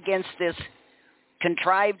that went against this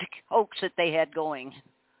contrived hoax that they had going.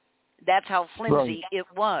 That's how flimsy it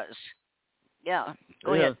was. Yeah.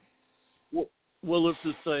 Go ahead. Well, if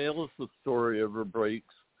this dialysis story ever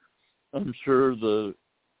breaks, I'm sure the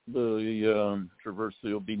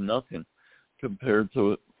controversy will be nothing compared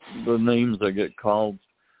to the names that get called,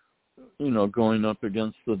 going up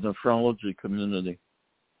against the nephrology community.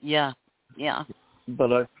 Yeah.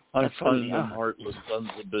 But I find them heartless sons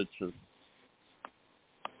of bitches.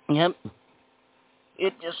 Yep.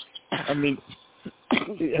 It just... I mean,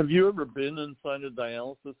 have you ever been inside a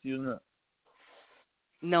dialysis unit?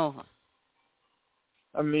 No.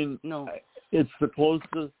 I mean, no. It's the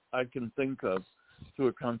closest I can think of to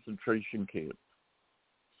a concentration camp.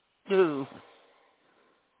 Ooh.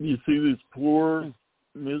 you see these poor,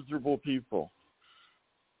 miserable people.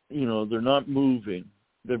 You know, they're not moving.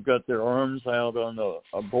 They've got their arms out on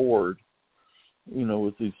a board, you know,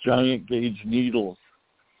 with these giant gauge needles,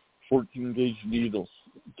 14 gauge needles,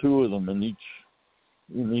 2 of them in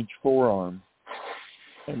each forearm.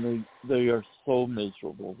 And they are so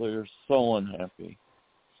miserable. They are so unhappy.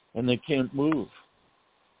 And they can't move.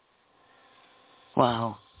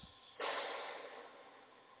 Wow.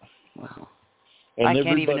 And I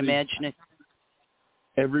can't even imagine it.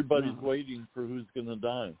 Everybody's waiting for who's going to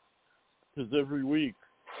die. Because every week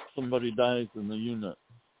somebody dies in the unit,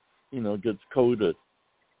 you know, gets coded.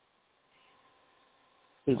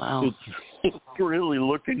 It's really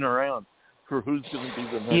looking around for who's going to be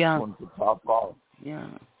the next one to top off. Yeah.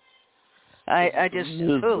 I just...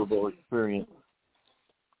 miserable experience.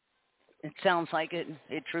 It sounds like it.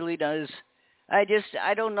 It truly does. I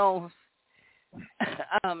don't know.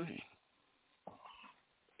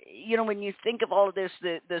 You know, when you think of all of this,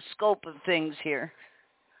 the scope of things here,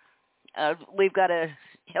 we've got a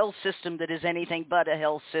health system that is anything but a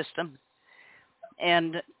health system.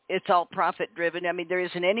 And it's all profit-driven. I mean, there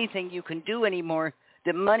isn't anything you can do anymore.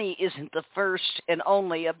 The money isn't the first and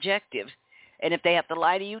only objective. And if they have to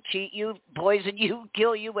lie to you, cheat you, poison you,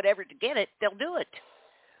 kill you, whatever to get it, they'll do it.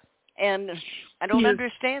 And I don't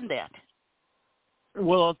understand that.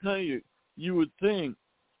 Well, I'll tell you, you would think,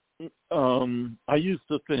 I used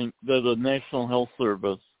to think that a national health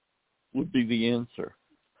service would be the answer.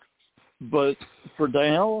 But for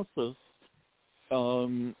dialysis,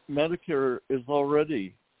 Medicare is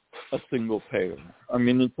already a single payer. I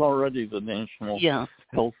mean, it's already the national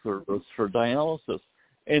health service for dialysis.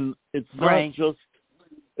 And it's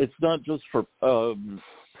not just for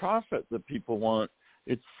profit that people want.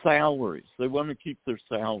 It's salaries. They want to keep their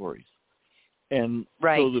salaries. And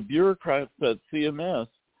so the bureaucrats at CMS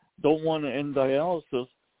don't want to end dialysis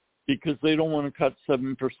because they don't want to cut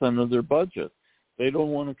 7% of their budget. They don't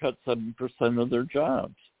want to cut 7% of their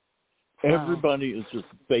jobs. Wow. Everybody is just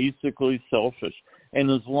basically selfish. And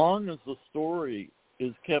as long as the story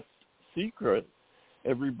is kept secret,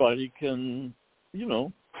 everybody can, you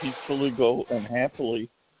know, peacefully go and happily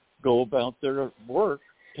go about their work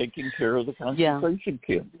taking care of the concentration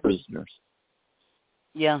camp prisoners.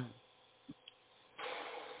 Yeah.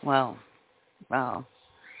 Wow.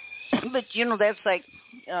 But, you know, that's like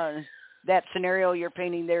that scenario you're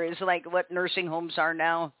painting there is like what nursing homes are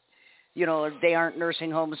now. You know, they aren't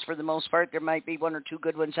nursing homes for the most part. There might be 1 or 2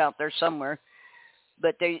 good ones out there somewhere.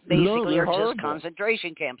 But they basically are just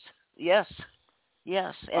concentration camps. Yes.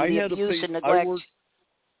 And the abuse and neglect.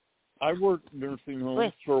 I worked nursing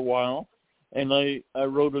homes for a while, and I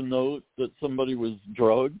wrote a note that somebody was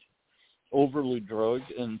drugged, overly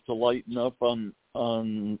drugged, and to lighten up on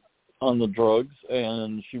the drugs,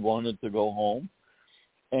 and she wanted to go home.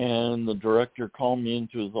 And the director called me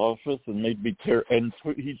into his office and made me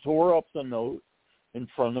he tore up the note in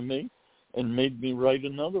front of me and made me write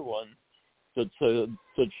another one that said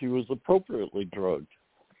that she was appropriately drugged,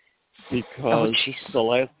 because the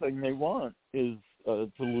last thing they want is to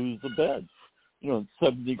lose a bed. You know,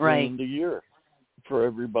 it's $70,000 a year for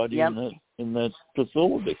everybody in that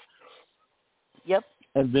facility. Yep.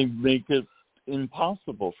 And they make it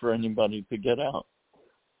impossible for anybody to get out.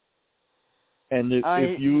 And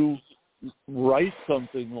if you write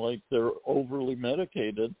something like they're overly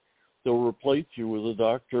medicated, they'll replace you with a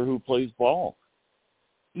doctor who plays ball.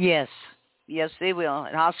 Yes, they will.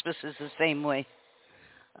 And hospice is the same way.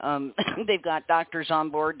 They've got doctors on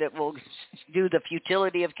board that will do the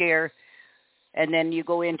futility of care, and then you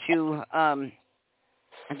go into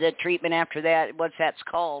the treatment after that, what that's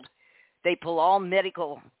called. They pull all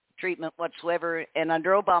medical treatment whatsoever, and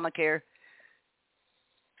under Obamacare,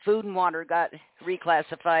 food and water got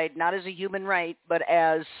reclassified, not as a human right, but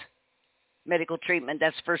as medical treatment.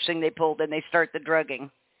 That's the first thing they pulled, and they start the drugging.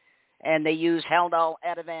 And they use Haldol,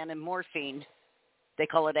 Ativan, and morphine. They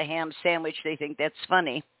call it a ham sandwich. They think that's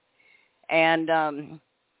funny. And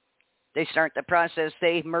they start the process.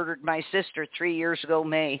 They murdered my sister 3 years ago,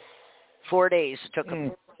 May. 4 days took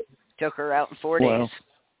her out in 4 days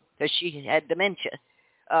because she had dementia.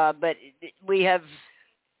 But we have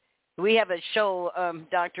a show,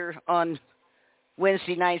 Doctor, on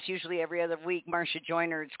Wednesday nights, usually every other week. Marcia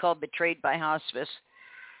Joyner. It's called Betrayed by Hospice.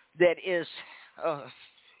 That is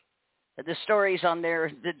the stories on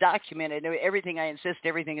there, the documented. Everything, I insist,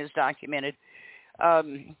 everything is documented.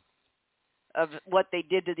 Of what they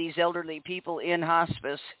did to these elderly people in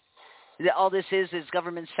hospice. All this is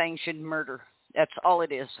government-sanctioned murder. That's all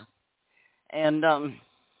it is. And no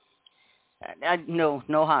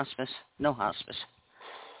hospice.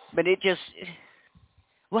 But it just,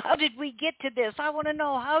 Well, how did we get to this? I want to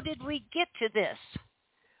know, how did we get to this?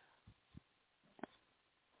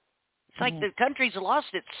 It's like the country's lost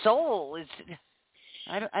its soul.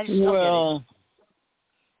 I just don't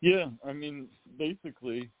get it. Yeah, I mean,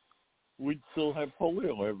 basically, we'd still have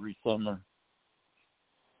polio every summer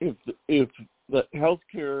if the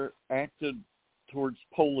healthcare acted towards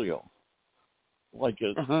polio like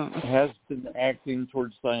it has been acting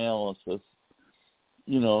towards dialysis.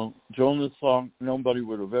 You know, Jonas Salk, nobody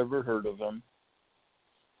would have ever heard of him.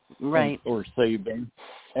 Right. Or Sabin.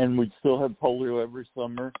 And we'd still have polio every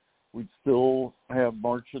summer. We'd still have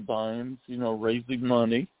March of Dimes, you know, raising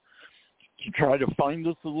money to try to find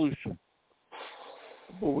a solution.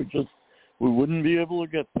 But we wouldn't be able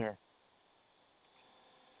to get there.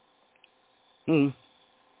 Something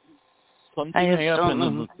happened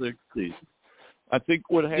in the 60s. I think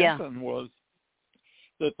what happened was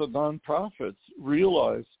that the nonprofits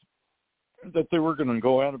realized that they were going to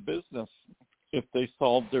go out of business if they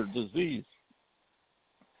solved their disease.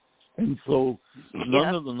 And so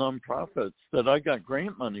none of the nonprofits that I got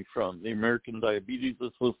grant money from, the American Diabetes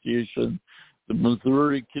Association, the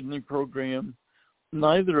Missouri Kidney Program,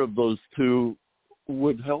 neither of those two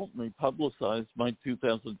would help me publicize my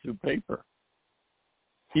 2002 paper.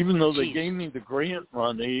 Even though they gave me the grant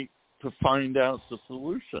money to find out the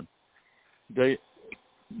solution. The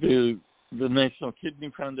National Kidney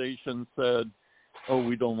Foundation said,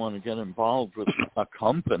 we don't want to get involved with a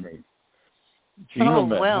company.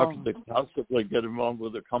 Genomed, how could they possibly get involved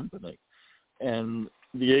with a company? And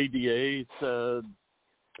the ADA said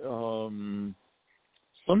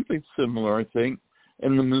something similar, I think.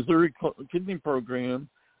 And the Missouri Kidney Program,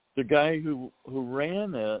 the guy who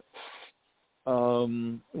ran it,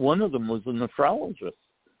 one of them was a nephrologist,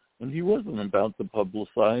 and he wasn't about to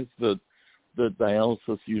publicize that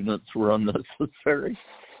dialysis units were unnecessary,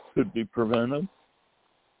 could be prevented.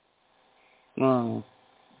 Wow.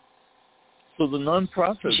 So the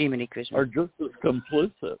nonprofits are just as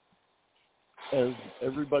complicit as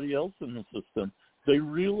everybody else in the system. They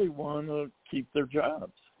really want to keep their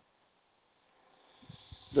jobs.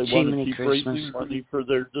 They want to keep raising money for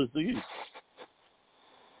their disease.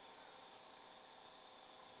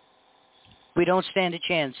 We don't stand a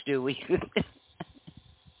chance, do we?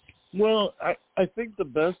 Well, I think the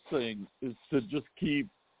best thing is to just keep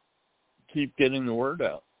getting the word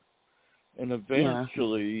out. And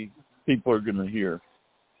eventually people are going to hear.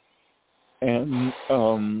 And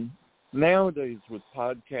nowadays with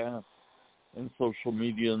podcasts and social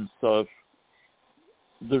media and stuff,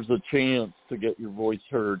 there's a chance to get your voice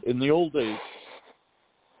heard. In the old days,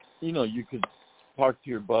 you know, you could talk to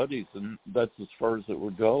your buddies and that's as far as it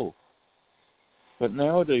would go. But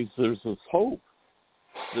nowadays there's this hope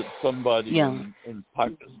that somebody in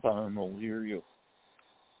Pakistan will hear you.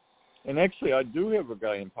 And actually, I do have a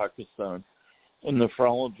guy in Pakistan, a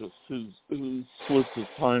nephrologist who splits his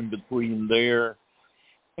time between there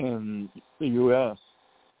and the U.S.,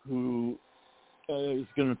 who is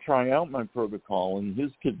going to try out my protocol in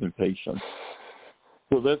his kidney patients.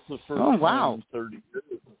 So that's the first time in 30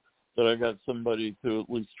 years that I got somebody to at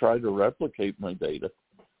least try to replicate my data.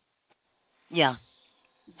 Yeah.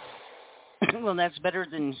 Well, that's better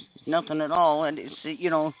than nothing at all. And it's, you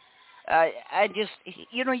know, I just,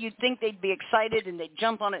 you know, you'd think they'd be excited and they'd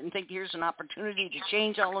jump on it and think here's an opportunity to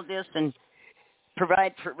change all of this and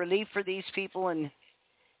provide for relief for these people. And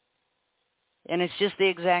it's just the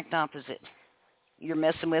exact opposite. You're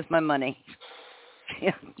messing with my money.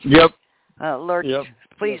 Yep. Lord,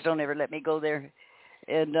 please don't ever let me go there.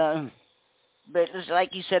 And, but it's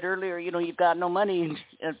like you said earlier, you know, you've got no money.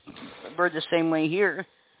 We're the same way here.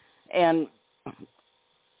 And,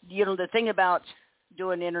 you know, the thing about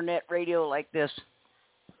doing internet radio like this,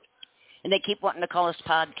 and they keep wanting to call us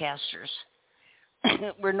podcasters.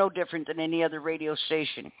 We're no different than any other radio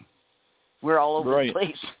station. We're all over the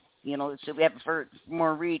place, you know, so we have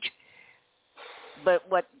more reach. But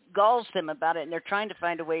what galls them about it, and they're trying to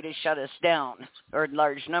find a way to shut us down, or a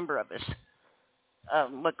large number of us.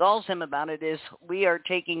 What galls them about it is we are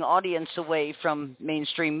taking audience away from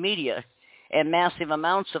mainstream media and massive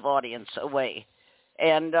amounts of audience away.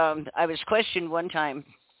 And I was questioned one time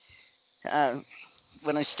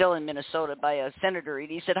when I was still in Minnesota by a senator, and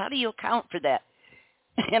he said, how do you account for that?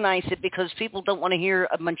 And I said, because people don't want to hear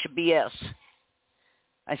a bunch of BS.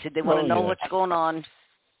 I said, they want to know what's going on.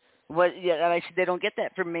 And I said, they don't get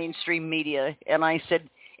that from mainstream media. And I said,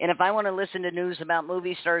 and if I want to listen to news about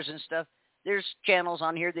movie stars and stuff, there's channels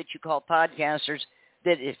on here that you call podcasters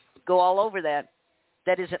that go all over that.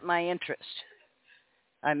 That isn't my interest.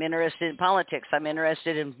 I'm interested in politics. I'm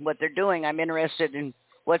interested in what they're doing. I'm interested in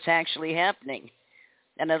what's actually happening.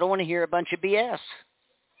 And I don't want to hear a bunch of BS.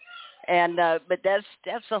 And but that's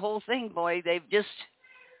the whole thing, boy.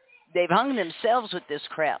 They've hung themselves with this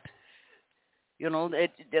crap. You know,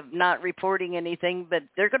 they're not reporting anything, but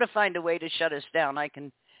they're going to find a way to shut us down. I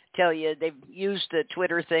can tell you, they've used the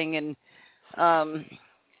Twitter thing, and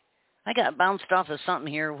I got bounced off of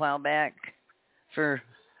something here a while back for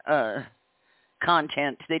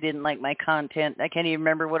content. They didn't like my content. I can't even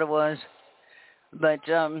remember what it was, but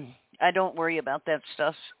I don't worry about that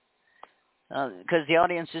stuff because the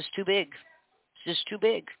audience is too big. It's just too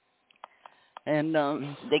big, and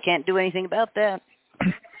they can't do anything about that.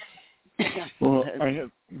 Well,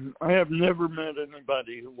 I have never met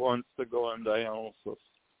anybody who wants to go on dialysis.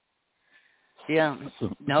 Yeah.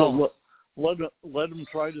 So let them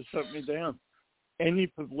try to shut me down. Any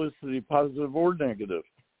publicity, positive or negative,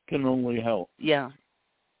 can only help. Yeah.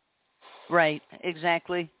 Right.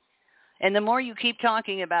 Exactly. And the more you keep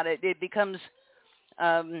talking about it, it becomes,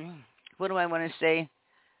 what do I want to say?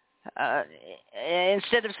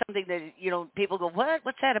 Instead of something that, you know, people go, what?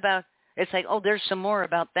 What's that about? It's like, oh, there's some more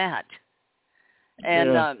about that.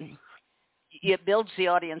 And it builds the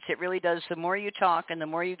audience. It really does. The more you talk and the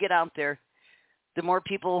more you get out there, the more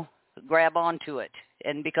people grab onto it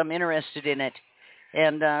and become interested in it.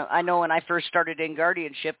 And I know when I first started in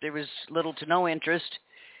guardianship, there was little to no interest,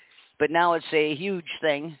 but now it's a huge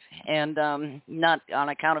thing, and not on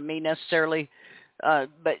account of me necessarily,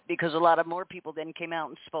 but because a lot of more people then came out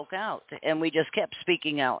and spoke out, and we just kept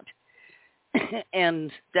speaking out.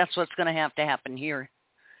 And that's what's going to happen here.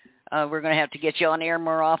 We're going to have to get you on air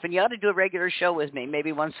more often. You ought to do a regular show with me,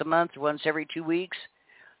 maybe once a month, once every 2 weeks,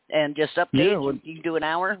 and just update. Yeah, you can do an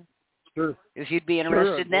hour. Sure. If you'd be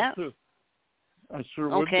interested in that. I sure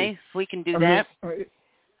would. Okay, we can do that. Mean,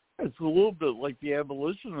 it's a little bit like the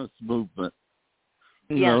abolitionist movement.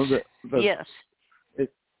 Yes. Yes.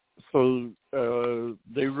 So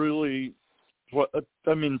they really,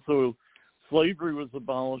 so slavery was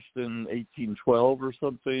abolished in 1812 or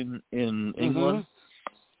something in England,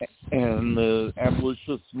 and the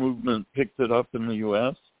abolitionist movement picked it up in the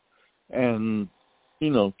U.S. and, you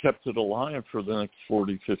know, kept it alive for the next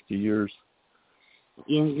 40, 50 years.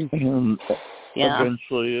 And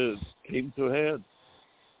eventually it came to a head.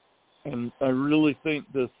 And I really think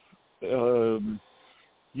this,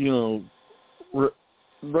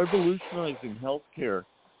 revolutionizing healthcare,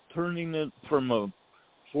 turning it from a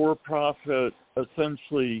for-profit,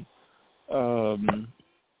 essentially,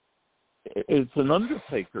 it's an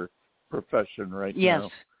undertaker profession right now.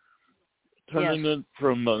 Turning it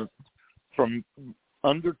from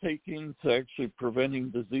undertaking to actually preventing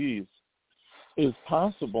disease is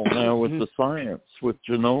possible now with the science, with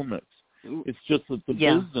genomics. It's just that the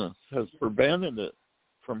business has prevented it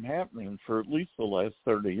from happening for at least the last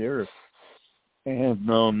 30 years. And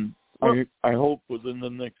I hope within the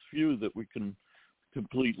next few that we can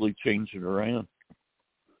completely change it around.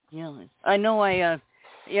 Yeah, I know I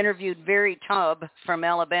interviewed Barry Tubb from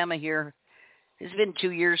Alabama here. It's been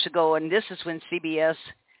 2 years ago, and this is when CBS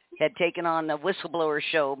had taken on the whistleblower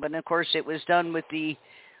show. But, of course, it was done with the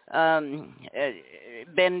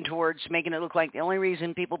bend towards making it look like the only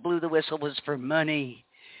reason people blew the whistle was for money.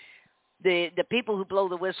 The people who blow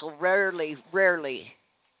the whistle rarely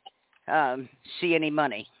see any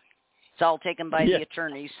money. It's all taken by the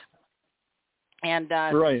attorneys. And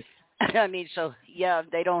right. I mean, so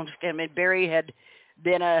they don't. I mean, Barry had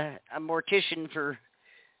been a mortician for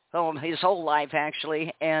his whole life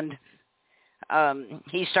actually, and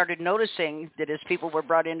he started noticing that as people were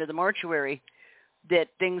brought into the mortuary, that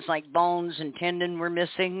things like bones and tendon were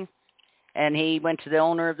missing. And he went to the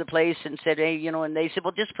owner of the place and said, hey, you know, and they said,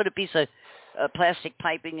 well, just put a piece of plastic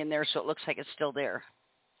piping in there so it looks like it's still there.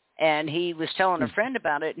 And he was telling a friend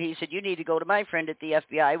about it, and he said, you need to go to my friend at the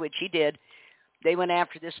FBI, which he did. They went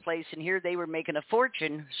after this place, and here they were making a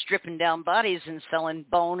fortune, stripping down bodies and selling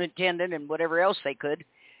bone and tendon and whatever else they could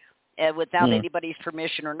without anybody's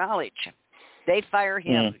permission or knowledge. They fire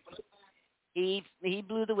him. He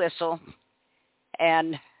blew the whistle,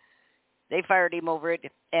 and they fired him over it.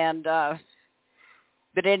 And but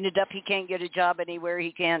it ended up he can't get a job anywhere.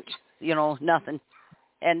 He can't, nothing.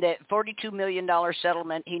 And that $42 million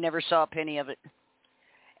settlement, he never saw a penny of it.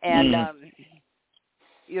 And,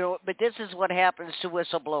 but this is what happens to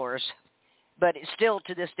whistleblowers. But it still,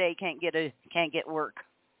 to this day, can't get work.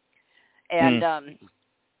 And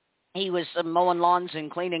he was mowing lawns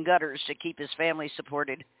and cleaning gutters to keep his family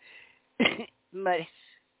supported. But,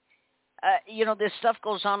 this stuff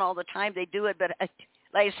goes on all the time. They do it. But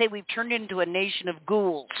like I say, we've turned into a nation of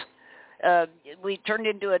ghouls. We've turned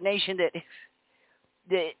into a nation that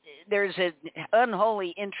there's an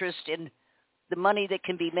unholy interest in the money that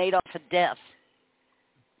can be made off of death.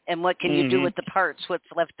 And what can you do with the parts? What's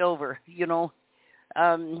left over? You know,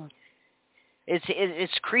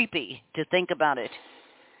 it's creepy to think about it.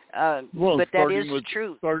 But that is the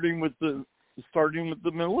truth. Starting with the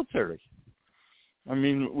military. I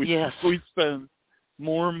mean, we spend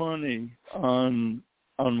more money on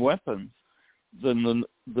weapons than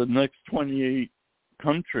the next 28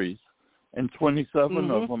 countries, and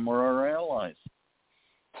 27 of them are our allies.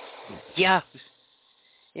 Yeah.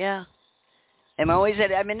 Yeah. I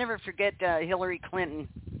never forget Hillary Clinton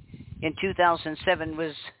in 2007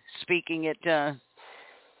 was speaking at,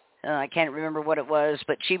 I can't remember what it was,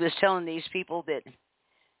 but she was telling these people that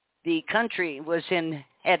the country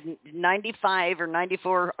had 95 or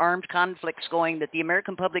 94 armed conflicts going that the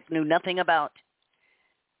American public knew nothing about.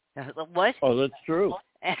 What? Oh, that's true.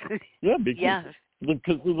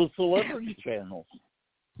 Because of the celebrity channels.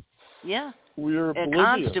 Yeah. We're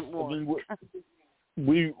oblivious. Constant war. I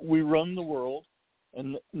mean, we run the world,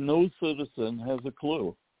 and no citizen has a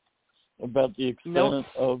clue about the extent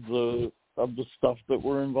of the stuff that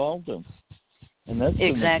we're involved in, and that's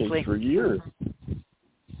been the case for years.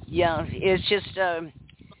 Yeah, it's just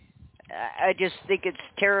I just think it's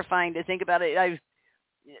terrifying to think about it. I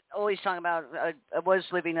always talk about I was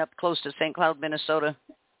living up close to St. Cloud, Minnesota,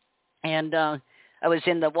 and I was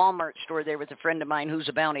in the Walmart store there with a friend of mine who's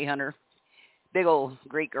a bounty hunter, big old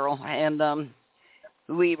Greek girl, and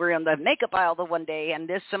we were in the makeup aisle the one day, and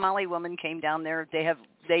this Somali woman came down there.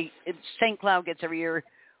 St. Cloud gets every year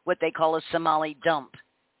what they call a Somali dump,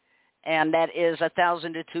 and that is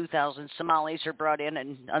 1,000 to 2,000 Somalis are brought in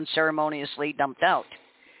and unceremoniously dumped out.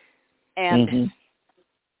 And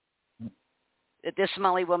this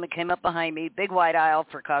Somali woman came up behind me, big wide aisle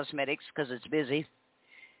for cosmetics because it's busy,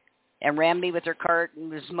 and rammed me with her cart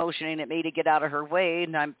and was motioning at me to get out of her way,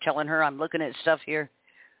 and I'm telling her I'm looking at stuff here.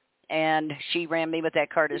 And she rammed me with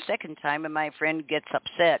that cart a second time, and my friend gets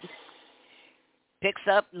upset. Picked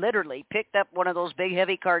up one of those big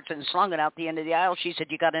heavy carts and slung it out the end of the aisle. She said,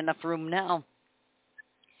 "You got enough room now?"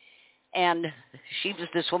 And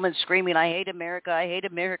this woman screaming, "I hate America, I hate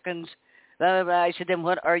Americans." Blah, blah, blah. I said, "Then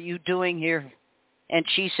what are you doing here?" And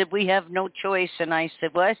she said, "We have no choice." And I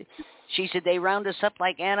said, "What?" She said, "They round us up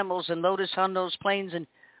like animals and load us on those planes and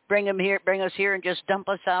bring us here and just dump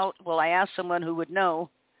us out. Well, I asked someone who would know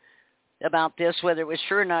about this, whether it was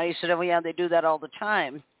true or not. He said, "Oh, yeah, they do that all the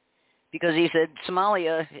time." Because he said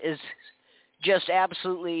Somalia is just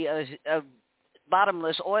absolutely a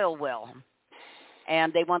bottomless oil well.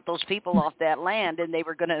 And they want those people off that land, and they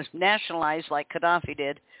were going to nationalize, like Gaddafi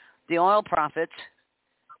did, the oil profits,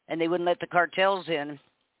 and they wouldn't let the cartels in.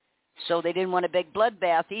 So they didn't want a big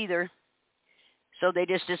bloodbath either. So they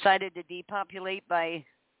just decided to depopulate by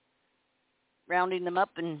rounding them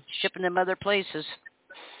up and shipping them other places.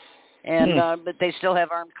 And but they still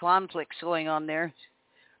have armed conflicts going on there.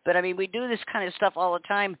 But, I mean, we do this kind of stuff all the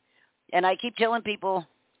time. And I keep telling people,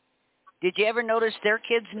 did you ever notice their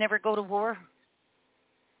kids never go to war?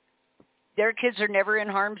 Their kids are never in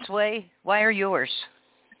harm's way. Why are yours?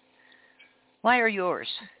 Why are yours?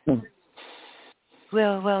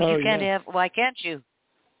 Well, you can't have. Why can't you?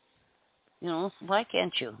 You know, why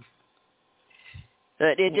can't you?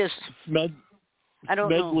 But it just, I don't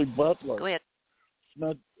know. Butler. Go ahead.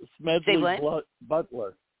 Smedley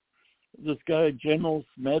Butler. This guy, General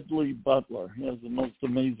Smedley Butler, he has the most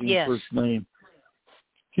amazing first name.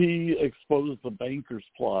 He exposed the bankers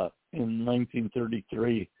plot in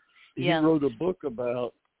 1933. He wrote a book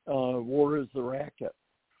about war is a racket.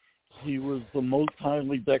 He was the most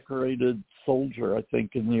highly decorated soldier, I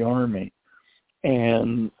think, in the Army.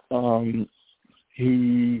 And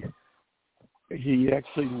he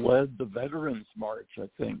actually led the Veterans March, I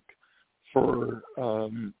think, for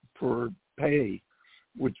pay,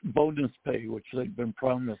 which bonus pay, which they'd been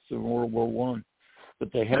promised in World War I,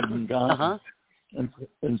 but they hadn't gotten.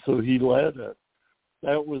 And so he led it.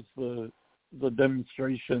 That was the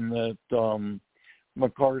demonstration that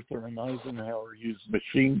MacArthur and Eisenhower used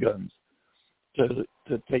machine guns to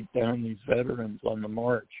take down these veterans on the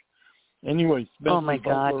march. Anyway, Smedley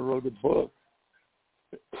Butler wrote a book.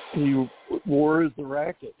 War is the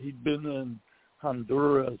racket. He'd been in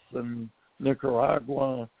Honduras and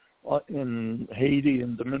Nicaragua, in Haiti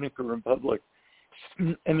and Dominican Republic,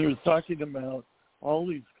 and he was talking about all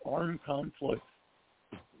these armed conflicts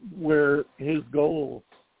where his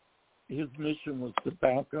mission was to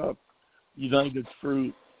back up United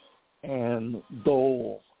Fruit and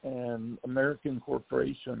Dole and American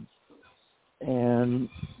corporations, and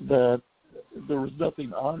that there was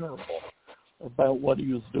nothing honorable about what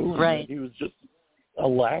he was doing. Right. He was just a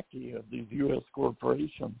lackey of these U.S.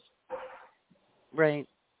 corporations. Right.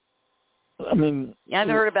 I mean, yeah, I've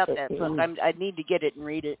heard about that book. I need to get it and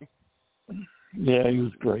read it. Yeah, he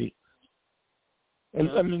was great. And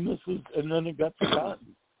I mean, and then it got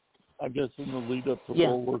forgotten, I guess, in the lead up to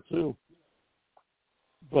World War II.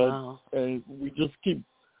 But we just keep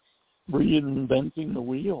reinventing the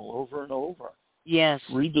wheel over and over. Yes.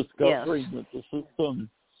 Rediscovering that the system,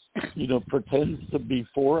 pretends to be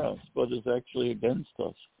for us, but is actually against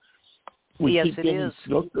us. We keep getting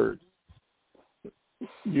snookered.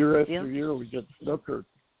 Year after year, we get snookered.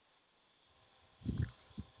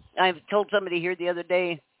 I've told somebody here the other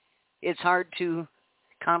day, it's hard to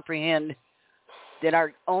comprehend that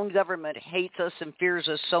our own government hates us and fears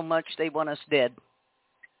us so much they want us dead.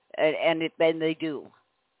 And they do.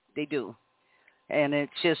 They do. And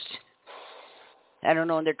it's just, I don't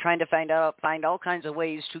know, and they're trying to find all kinds of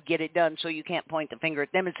ways to get it done so you can't point the finger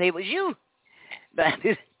at them and say it was you. But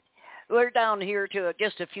we're down here to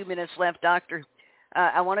just a few minutes left, Doctor.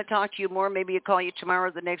 I want to talk to you more. Maybe I'll call you tomorrow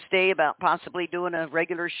or the next day about possibly doing a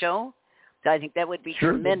regular show. I think that would be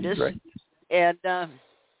tremendous. That'd be great. And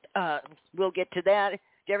we'll get to that.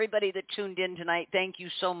 To everybody that tuned in tonight, thank you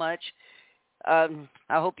so much. I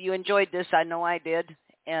hope you enjoyed this. I know I did.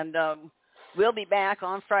 And we'll be back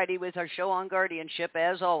on Friday with our show on guardianship,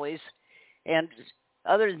 as always. And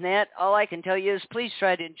other than that, all I can tell you is please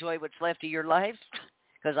try to enjoy what's left of your life,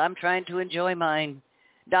 because I'm trying to enjoy mine.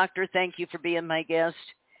 Doctor, thank you for being my guest.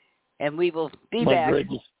 And we will be back.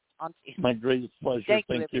 My greatest pleasure.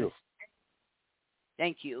 Thank you.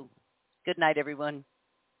 Thank you. Good night, everyone.